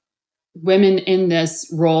have women in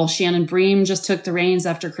this role. Shannon Bream just took the reins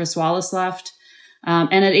after Chris Wallace left.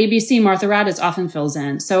 And at ABC, Martha Raddatz often fills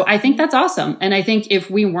in. So I think that's awesome. And I think if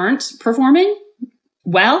we weren't performing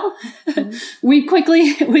well, we'd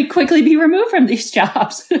quickly be removed from these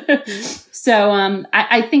jobs. So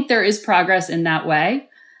I think there is progress in that way.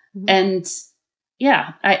 And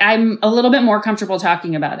yeah, I'm a little bit more comfortable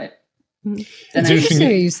talking about it. It's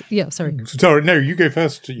interesting. Yeah, sorry. Sorry, no, you go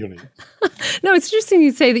first, Yoni. No, it's interesting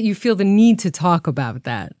you say that you feel the need to talk about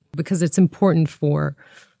that because it's important for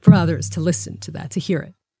others to listen to that, to hear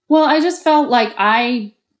it. Well, I just felt like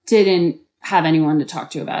I didn't have anyone to talk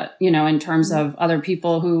to about it, in terms of other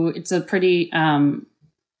people who it's a pretty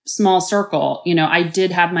small circle. I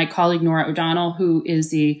did have my colleague, Nora O'Donnell, who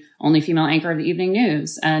is the only female anchor of the evening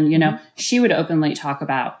news. And, she would openly talk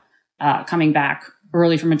about coming back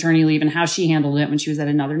early from maternity leave and how she handled it when she was at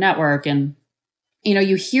another network. And,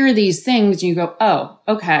 you hear these things and you go, oh,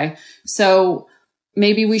 okay. So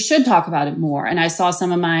maybe we should talk about it more. And I saw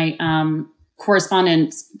some of my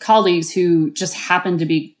correspondent colleagues who just happened to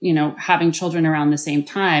be, having children around the same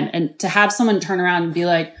time. And to have someone turn around and be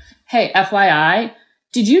like, hey, FYI,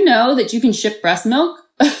 did you know that you can ship breast milk?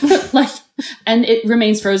 And it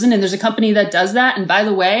remains frozen. And there's a company that does that. And by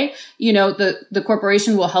the way, the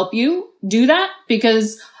corporation will help you do that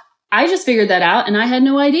because I just figured that out and I had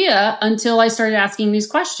no idea until I started asking these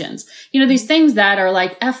questions. These things that are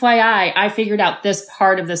like, FYI, I figured out this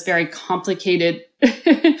part of this very complicated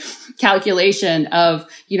calculation of,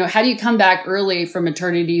 how do you come back early from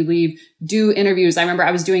maternity leave, do interviews. I remember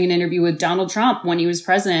I was doing an interview with Donald Trump when he was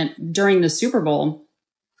president during the Super Bowl.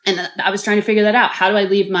 And I was trying to figure that out. How do I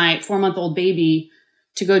leave my 4-month-old baby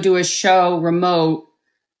to go do a show remote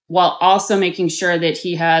while also making sure that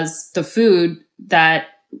he has the food that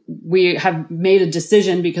we have made a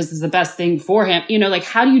decision because it's the best thing for him?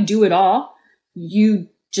 How do you do it all? You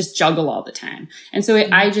just juggle all the time. And so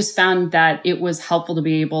I just found that it was helpful to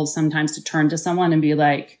be able sometimes to turn to someone and be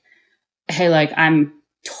like, hey, like I'm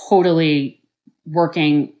totally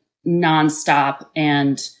working nonstop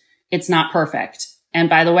and it's not perfect. And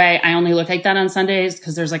by the way, I only look like that on Sundays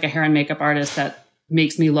because there's like a hair and makeup artist that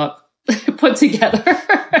makes me look put together.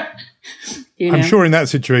 I'm sure in that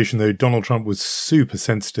situation, though, Donald Trump was super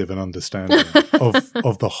sensitive and understanding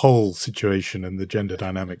of the whole situation and the gender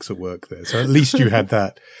dynamics at work there. So at least you had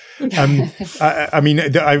that. I mean,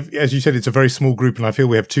 as you said, it's a very small group, and I feel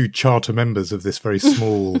we have 2 charter members of this very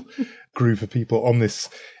small group of people in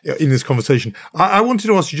this conversation. I wanted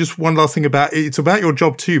to ask you just one last thing it's about your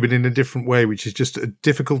job too, but in a different way, which is just a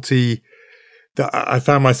difficulty that I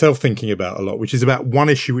found myself thinking about a lot, which is about one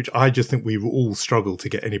issue which I just think we all struggle to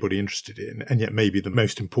get anybody interested in, and yet maybe the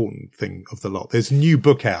most important thing of the lot. There's a new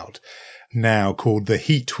book out now called The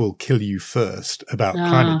Heat Will Kill You First about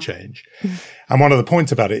climate change. And one of the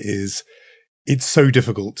points about it is it's so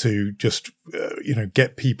difficult to just,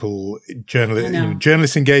 get people,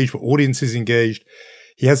 journalists engaged, but audiences engaged.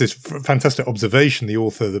 He has this fantastic observation, the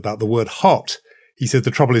author, about the word hot. He said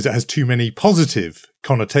the trouble is it has too many positive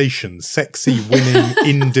connotations, sexy, winning,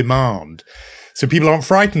 in demand. So people aren't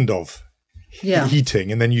frightened of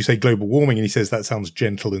heating. And then you say global warming, and he says that sounds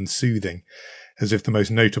gentle and soothing, as if the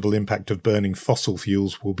most notable impact of burning fossil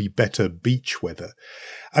fuels will be better beach weather.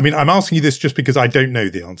 I mean, I'm asking you this just because I don't know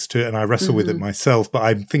the answer to it and I wrestle with it myself, but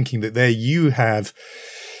I'm thinking that there you have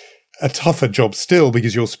a tougher job still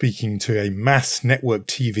because you're speaking to a mass network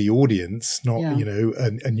TV audience, not,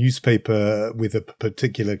 a newspaper with a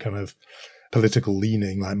particular kind of political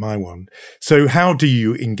leaning like my one. So how do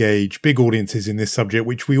you engage big audiences in this subject,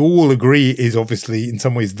 which we all agree is obviously in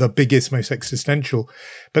some ways the biggest, most existential,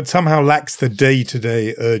 but somehow lacks the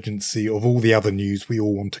day-to-day urgency of all the other news we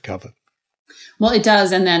all want to cover? Well, it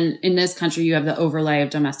does. And then in this country, you have the overlay of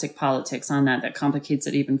domestic politics on that complicates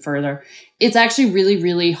it even further. It's actually really,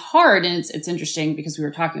 really hard. And it's interesting because we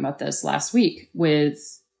were talking about this last week with,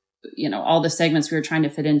 all the segments we were trying to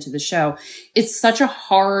fit into the show. It's such a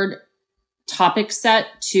hard topic set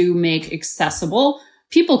to make accessible.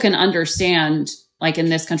 People can understand like in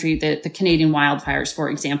this country, the Canadian wildfires, for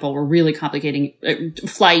example, were really complicating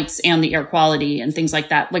flights and the air quality and things like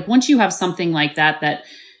that. Like once you have something like that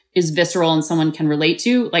is visceral and someone can relate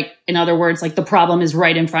to, like, in other words, like the problem is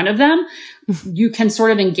right in front of them, you can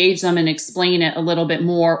sort of engage them and explain it a little bit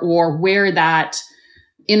more, or where that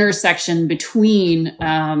intersection between,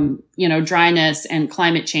 dryness and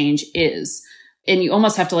climate change is. And you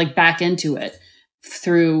almost have to like back into it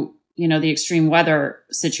through, the extreme weather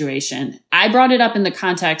situation. I brought it up in the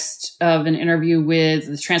context of an interview with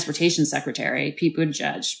the transportation secretary, Pete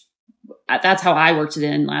Buttigieg. That's how I worked it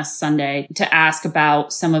in last Sunday, to ask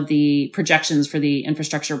about some of the projections for the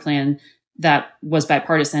infrastructure plan that was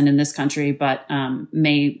bipartisan in this country, but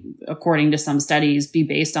may, according to some studies, be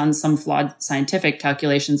based on some flawed scientific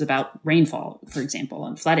calculations about rainfall, for example,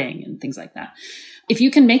 and flooding and things like that. If you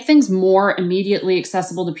can make things more immediately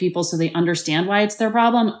accessible to people so they understand why it's their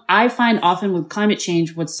problem, I find often with climate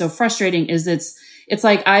change, what's so frustrating is it's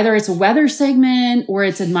like either it's a weather segment or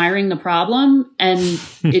it's admiring the problem. And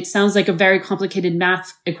it sounds like a very complicated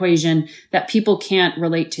math equation that people can't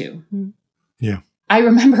relate to. Yeah. I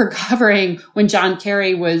remember covering when John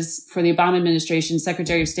Kerry was, for the Obama administration,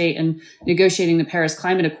 Secretary of State and negotiating the Paris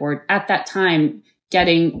Climate Accord. At that time,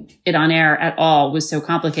 getting it on air at all was so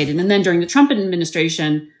complicated. And then during the Trump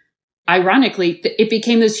administration, ironically, it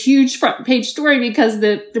became this huge front page story because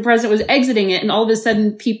the president was exiting it. And all of a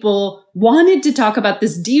sudden people wanted to talk about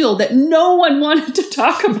this deal that no one wanted to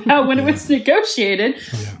talk about when it was negotiated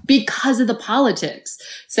because of the politics.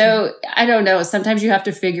 So I don't know. Sometimes you have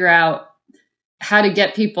to figure out how to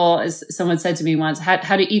get people, as someone said to me once, how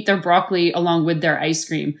to eat their broccoli along with their ice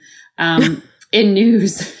cream in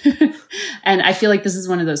news. And I feel like this is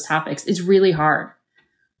one of those topics. It's really hard.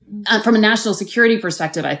 From a national security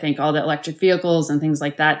perspective, I think all the electric vehicles and things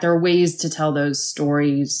like that, there are ways to tell those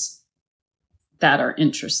stories that are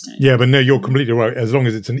interesting. Yeah, but no, you're completely right. As long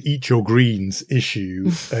as it's an eat your greens issue,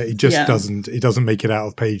 it just doesn't make it out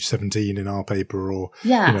of page 17 in our paper, or,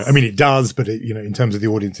 it does, but in terms of the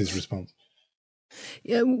audience's response.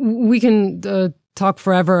 Yeah, we can talk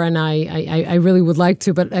forever, and I really would like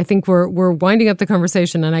to, but I think we're winding up the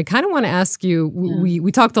conversation, and I kind of want to ask you.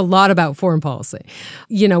 We talked a lot about foreign policy.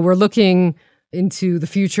 We're looking into the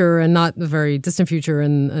future, and not the very distant future,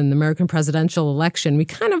 in the American presidential election. We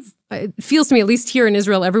kind of, it feels to me, at least here in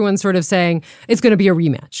Israel, everyone's sort of saying it's going to be a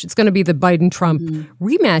rematch. It's going to be the Biden-Trump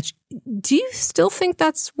rematch. Do you still think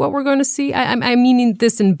that's what we're going to see? I'm meaning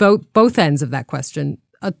this in both ends of that question.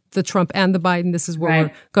 The Trump and the Biden, this is what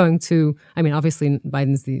we're going to, obviously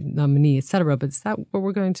Biden's the nominee, et cetera, but is that what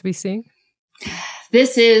we're going to be seeing?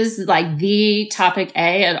 This is like the topic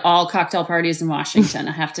A at all cocktail parties in Washington,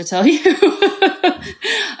 I have to tell you,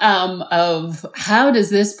 of how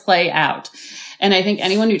does this play out? And I think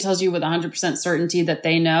anyone who tells you with 100% certainty that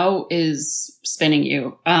they know is spinning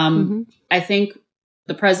you. I think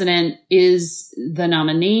the president is the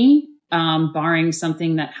nominee, barring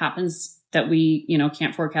something that happens that we,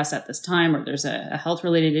 can't forecast at this time, or there's a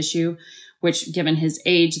health-related issue, which, given his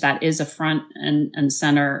age, that is a front and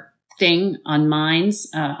center thing on minds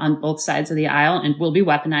on both sides of the aisle, and will be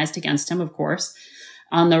weaponized against him, of course.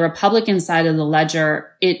 On the Republican side of the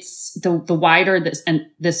ledger, it's the wider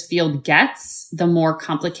this field gets, the more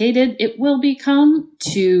complicated it will become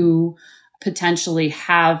to potentially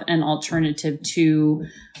have an alternative to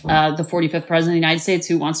the 45th president of the United States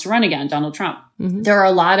who wants to run again, Donald Trump. There are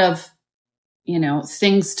a lot of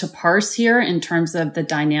things to parse here in terms of the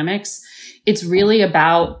dynamics. It's really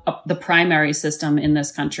about the primary system in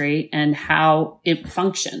this country and how it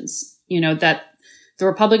functions. That the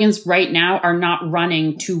Republicans right now are not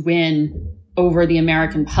running to win over the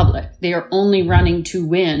American public. They are only running to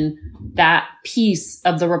win that piece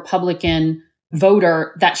of the Republican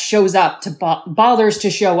voter that shows up bothers to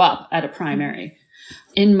show up at a primary.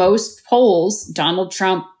 In most polls, Donald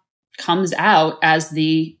Trump comes out as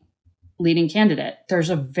the leading candidate. There's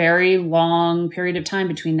a very long period of time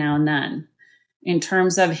between now and then. In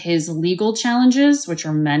terms of his legal challenges, which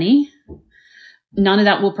are many, none of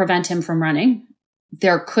that will prevent him from running.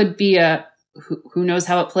 There could be who knows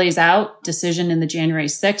how it plays out, decision in the January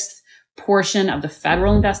 6th portion of the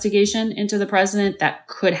federal investigation into the president that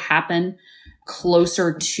could happen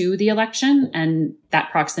closer to the election. And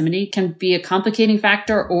that proximity can be a complicating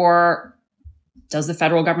factor. Or does the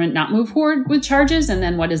federal government not move forward with charges? And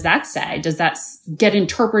then what does that say? Does that get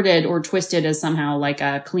interpreted or twisted as somehow like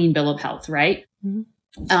a clean bill of health, right?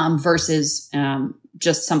 Versus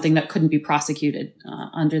just something that couldn't be prosecuted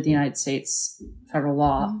under the United States federal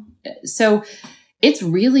law. So it's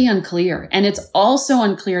really unclear. And it's also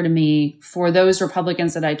unclear to me for those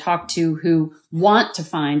Republicans that I talk to who want to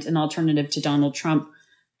find an alternative to Donald Trump,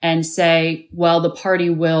 and say, well, the party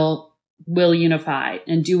will unify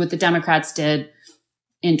and do what the Democrats did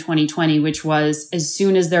in 2020, which was as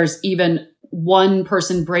soon as there's even one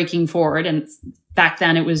person breaking forward, and back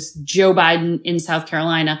then it was Joe Biden in South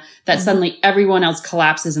Carolina, that suddenly everyone else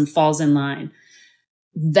collapses and falls in line.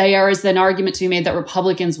 There is an argument to be made that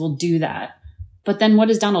Republicans will do that. But then what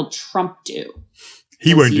does Donald Trump do?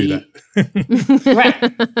 He won't do that.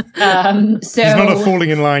 Right. So he's not a falling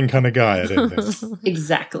in line kind of guy, I don't think.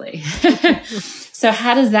 Exactly. So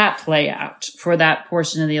how does that play out for that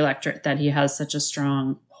portion of the electorate that he has such a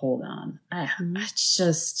strong hold on? I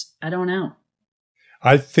don't know.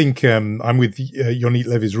 I think I'm with Yonit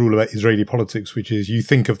Levy's rule about Israeli politics, which is you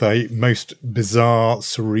think of the most bizarre,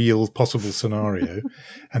 surreal possible scenario,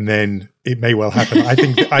 and then it may well happen.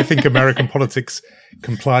 I think American politics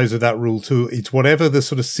complies with that rule too. It's whatever the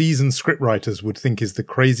sort of seasoned scriptwriters would think is the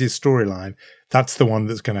craziest storyline. That's the one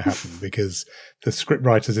that's going to happen because the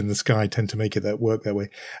scriptwriters in the sky tend to make it work that way.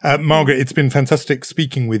 Margaret, it's been fantastic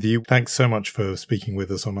speaking with you. Thanks so much for speaking with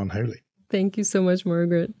us on Unholy. Thank you so much,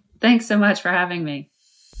 Margaret. Thanks so much for having me.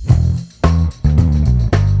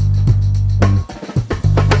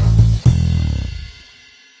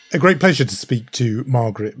 A great pleasure to speak to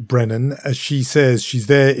Margaret Brennan. As she says, she's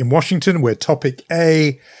there in Washington where topic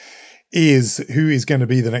A is who is going to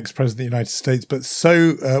be the next president of the United States. But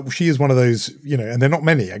she is one of those, and they're not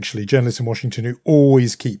many actually, journalists in Washington who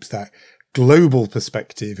always keeps that global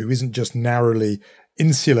perspective, who isn't just narrowly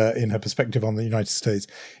insular in her perspective on the United States,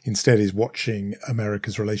 instead is watching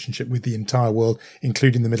America's relationship with the entire world,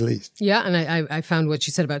 including the Middle East. Yeah, and I found what she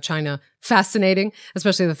said about China fascinating,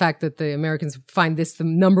 especially the fact that the Americans find this the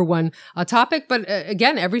number one topic. But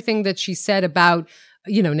again, everything that she said about,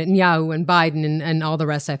 Netanyahu and Biden and all the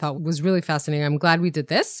rest, I thought was really fascinating. I'm glad we did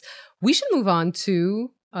this. We should move on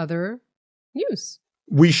to other news.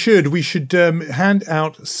 We should hand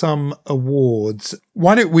out some awards.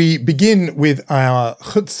 Why don't we begin with our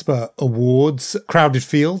Chutzpah Awards, crowded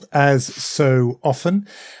field, as so often.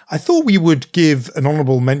 I thought we would give an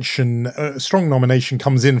honourable mention. A strong nomination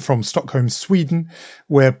comes in from Stockholm, Sweden,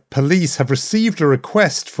 where police have received a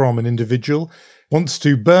request from an individual wants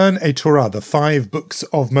to burn a Torah, the 5 books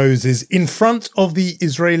of Moses, in front of the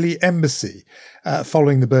Israeli embassy,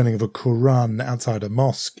 following the burning of a Quran outside a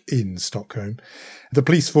mosque in Stockholm. The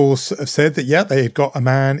police force have said that, they had got a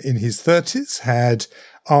man in his 30s, had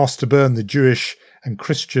asked to burn the Jewish and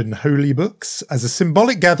Christian holy books as a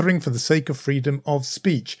symbolic gathering for the sake of freedom of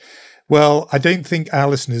speech. Well, I don't think our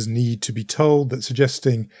listeners need to be told that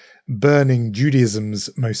suggesting burning Judaism's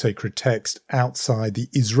most sacred text outside the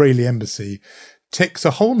Israeli embassy ticks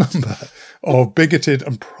a whole number of bigoted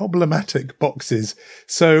and problematic boxes.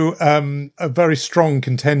 So a very strong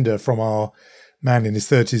contender from our man in his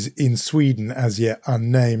 30s in Sweden, as yet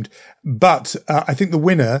unnamed. But I think the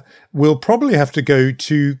winner will probably have to go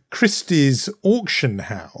to Christie's auction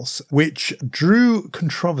house, which drew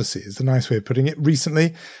controversy, is the nice way of putting it,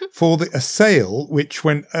 recently for a sale which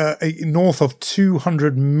went north of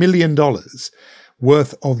 $200 million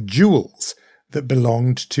worth of jewels that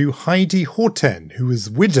belonged to Heidi Horten, who was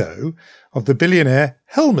widow of the billionaire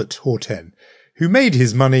Helmut Horten, who made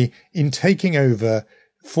his money in taking over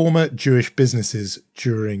former Jewish businesses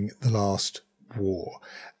during the last war.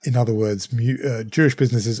 In other words, Jewish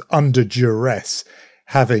businesses under duress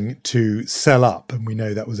having to sell up. And we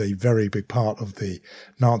know that was a very big part of the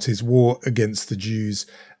Nazis' war against the Jews.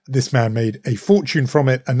 This man made a fortune from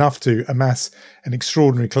it, enough to amass an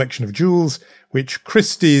extraordinary collection of jewels, which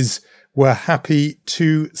Christie's were happy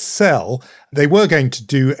to sell. They were going to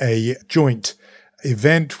do a joint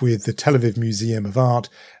event with the Tel Aviv Museum of Art,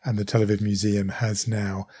 and the Tel Aviv Museum has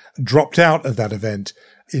now dropped out of that event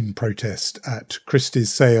in protest at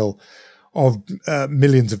Christie's sale of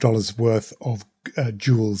millions of dollars worth of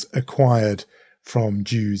jewels acquired from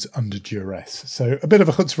Jews under duress. So a bit of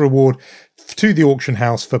a chutzpah reward to the auction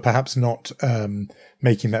house for perhaps not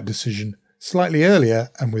making that decision slightly earlier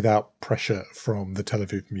and without pressure from the Tel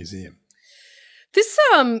Aviv Museum. This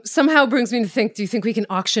somehow brings me to think, do you think we can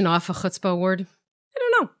auction off a chutzpah award? I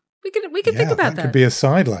don't know. We could think about that. That could be a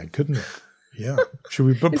sideline, couldn't it? Yeah. Should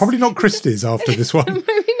we? But probably not Christie's after this one.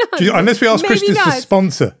 Maybe not. Unless we ask Christie's to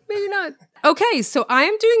sponsor. Maybe not. Okay, so I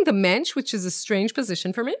am doing the Mensch, which is a strange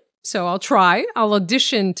position for me. So I'll try. I'll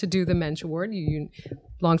audition to do the Mensch Award. You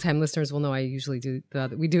longtime listeners will know I usually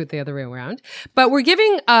we do it the other way around. But we're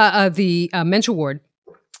giving the Mensch Award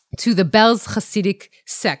to the Belz Hasidic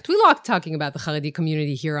sect. We like talking about the Haredi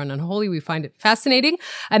community here on Unholy. We find it fascinating.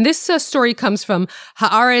 And this story comes from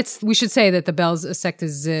Haaretz. We should say that the Belz sect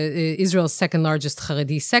is Israel's second largest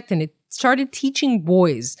Haredi sect, and it started teaching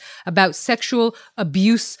boys about sexual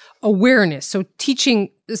abuse awareness. So teaching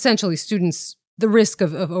essentially students the risk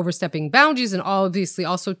of overstepping boundaries, and obviously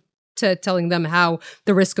also telling them how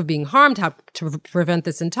the risk of being harmed, how to prevent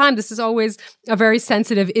this in time. This is always a very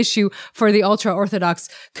sensitive issue for the ultra-Orthodox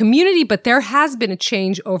community, but there has been a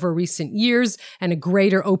change over recent years and a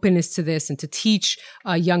greater openness to this and to teach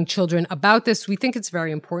young children about this. We think it's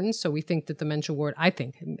very important. So we think that the Mensch Award, I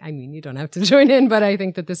mean, you don't have to join in, but I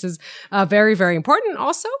think that this is very, very important.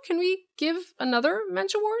 Also, can we give another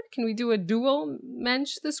Mensch Award? Can we do a dual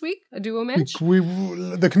Mensch this week? A duo Mensch?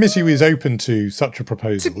 The committee is open to such a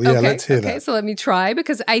proposal. Let's hear that. Okay, so let me try,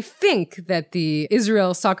 because I think that the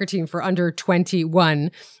Israel soccer team for under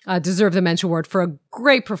 21 deserve the Mensch Award for a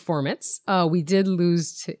great performance. We did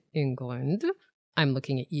lose to England. I'm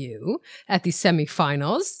looking at you at the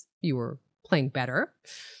semifinals. You were playing better.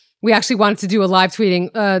 We actually wanted to do a live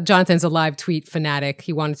tweeting. Jonathan's a live tweet fanatic.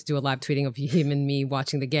 He wanted to do a live tweeting of him and me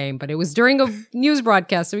watching the game, but it was during a news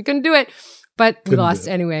broadcast, so we couldn't do it. But we lost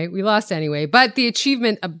anyway. But the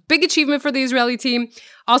achievement, a big achievement for the Israeli team,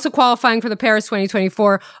 also qualifying for the Paris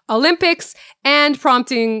 2024 Olympics, and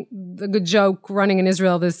prompting the good joke running in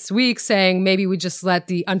Israel this week saying maybe we just let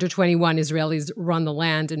the under 21 Israelis run the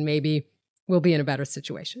land and maybe we'll be in a better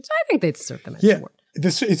situation. So I think they deserve the Mensch Award.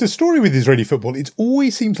 It's a story with Israeli football. It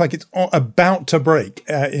always seems like it's about to break,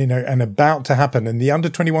 and about to happen. And the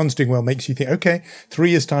under-21s doing well makes you think, okay,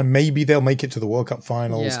 3 years' time, maybe they'll make it to the World Cup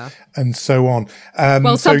finals, and so on.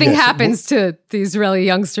 Something happens to the Israeli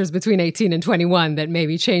youngsters between 18 and 21 that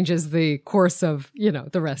maybe changes the course of,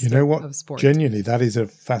 the rest of sport. Genuinely, that is a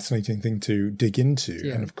fascinating thing to dig into.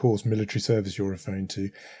 Yeah. And of course, military service you're referring to,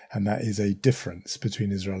 and that is a difference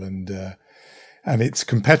between Israel and its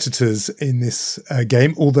competitors in this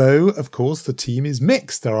game, although, of course, the team is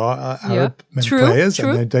mixed. There are Arab players,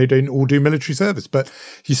 and they don't all do military service. But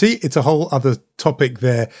you see, it's a whole other topic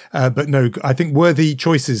there. But no, I think worthy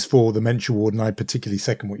choices for the Mensch Award, and I particularly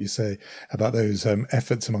second what you say about those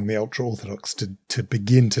efforts among the ultra-Orthodox to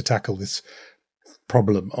begin to tackle this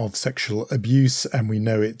problem of sexual abuse, and we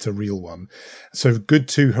know it's a real one. So good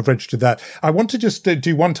to have registered that. I want to just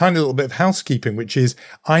do one tiny little bit of housekeeping, which is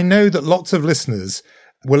I know that lots of listeners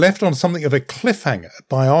were left on something of a cliffhanger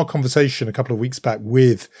by our conversation a couple of weeks back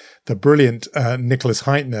with the brilliant Nicholas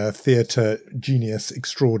Heitner, theatre genius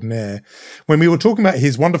extraordinaire, when we were talking about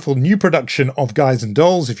his wonderful new production of Guys and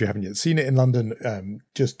Dolls. If you haven't yet seen it in London,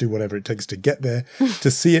 just do whatever it takes to get there to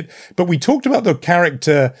see it. But we talked about the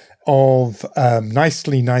character of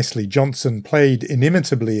Nicely Johnson, played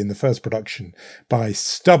inimitably in the first production by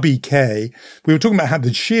Stubby Kaye. We were talking about how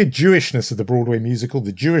the sheer Jewishness of the Broadway musical,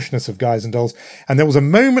 the Jewishness of Guys and Dolls, and there was a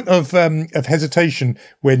moment of hesitation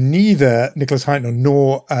where neither Nicholas Heitner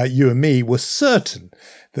nor you and me were certain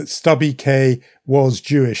that Stubby Kaye was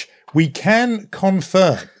Jewish. We can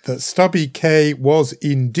confirm that Stubby Kaye was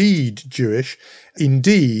indeed Jewish.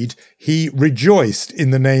 Indeed, he rejoiced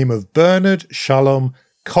in the name of Bernard Shalom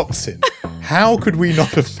Kotzin. How could we not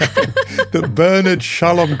have known that Bernard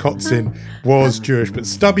Shalom Kotzin was Jewish? But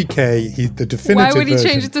Stubby Kaye, he's the definitive Why would he version.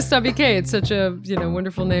 change it to Stubby Kaye? It's such a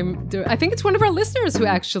wonderful name. I think it's one of our listeners who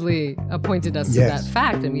actually pointed us to that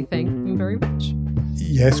fact, and we thank him very much.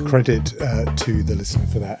 Yes, credit to the listener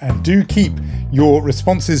for that. And do keep your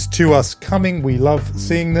responses to us coming. We love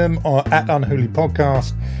seeing them at Unholy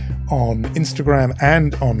Podcast on Instagram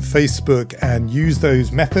and on Facebook, and use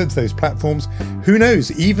those methods, those platforms. Who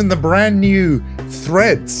knows, even the brand new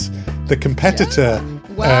Threads, the competitor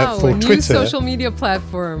for a new Twitter. Social media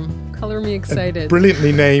platform. Color me excited.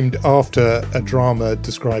 Brilliantly named after a drama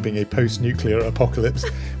describing a post-nuclear apocalypse.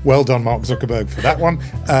 Well done, Mark Zuckerberg, for that one.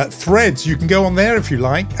 Threads, you can go on there if you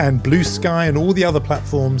like, and Blue Sky and all the other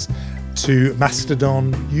platforms, to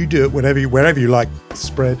Mastodon. You do it wherever you like.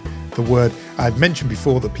 Spread the word. I've mentioned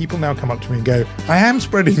before that people now come up to me and go, I am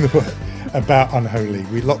spreading the word about Unholy.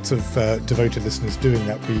 Lots of devoted listeners doing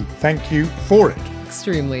that. We thank you for it.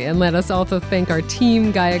 Extremely. And let us also thank our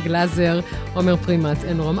team, Gaia Glaser, Omer Primat,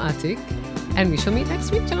 and Rom Atik. And we shall meet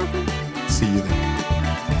next week, Jonathan. See you then.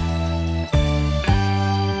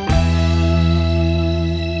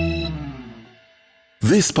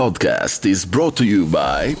 This podcast is brought to you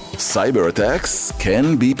by Cyber attacks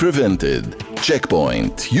can be prevented.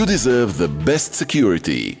 Checkpoint. You deserve the best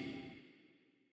security.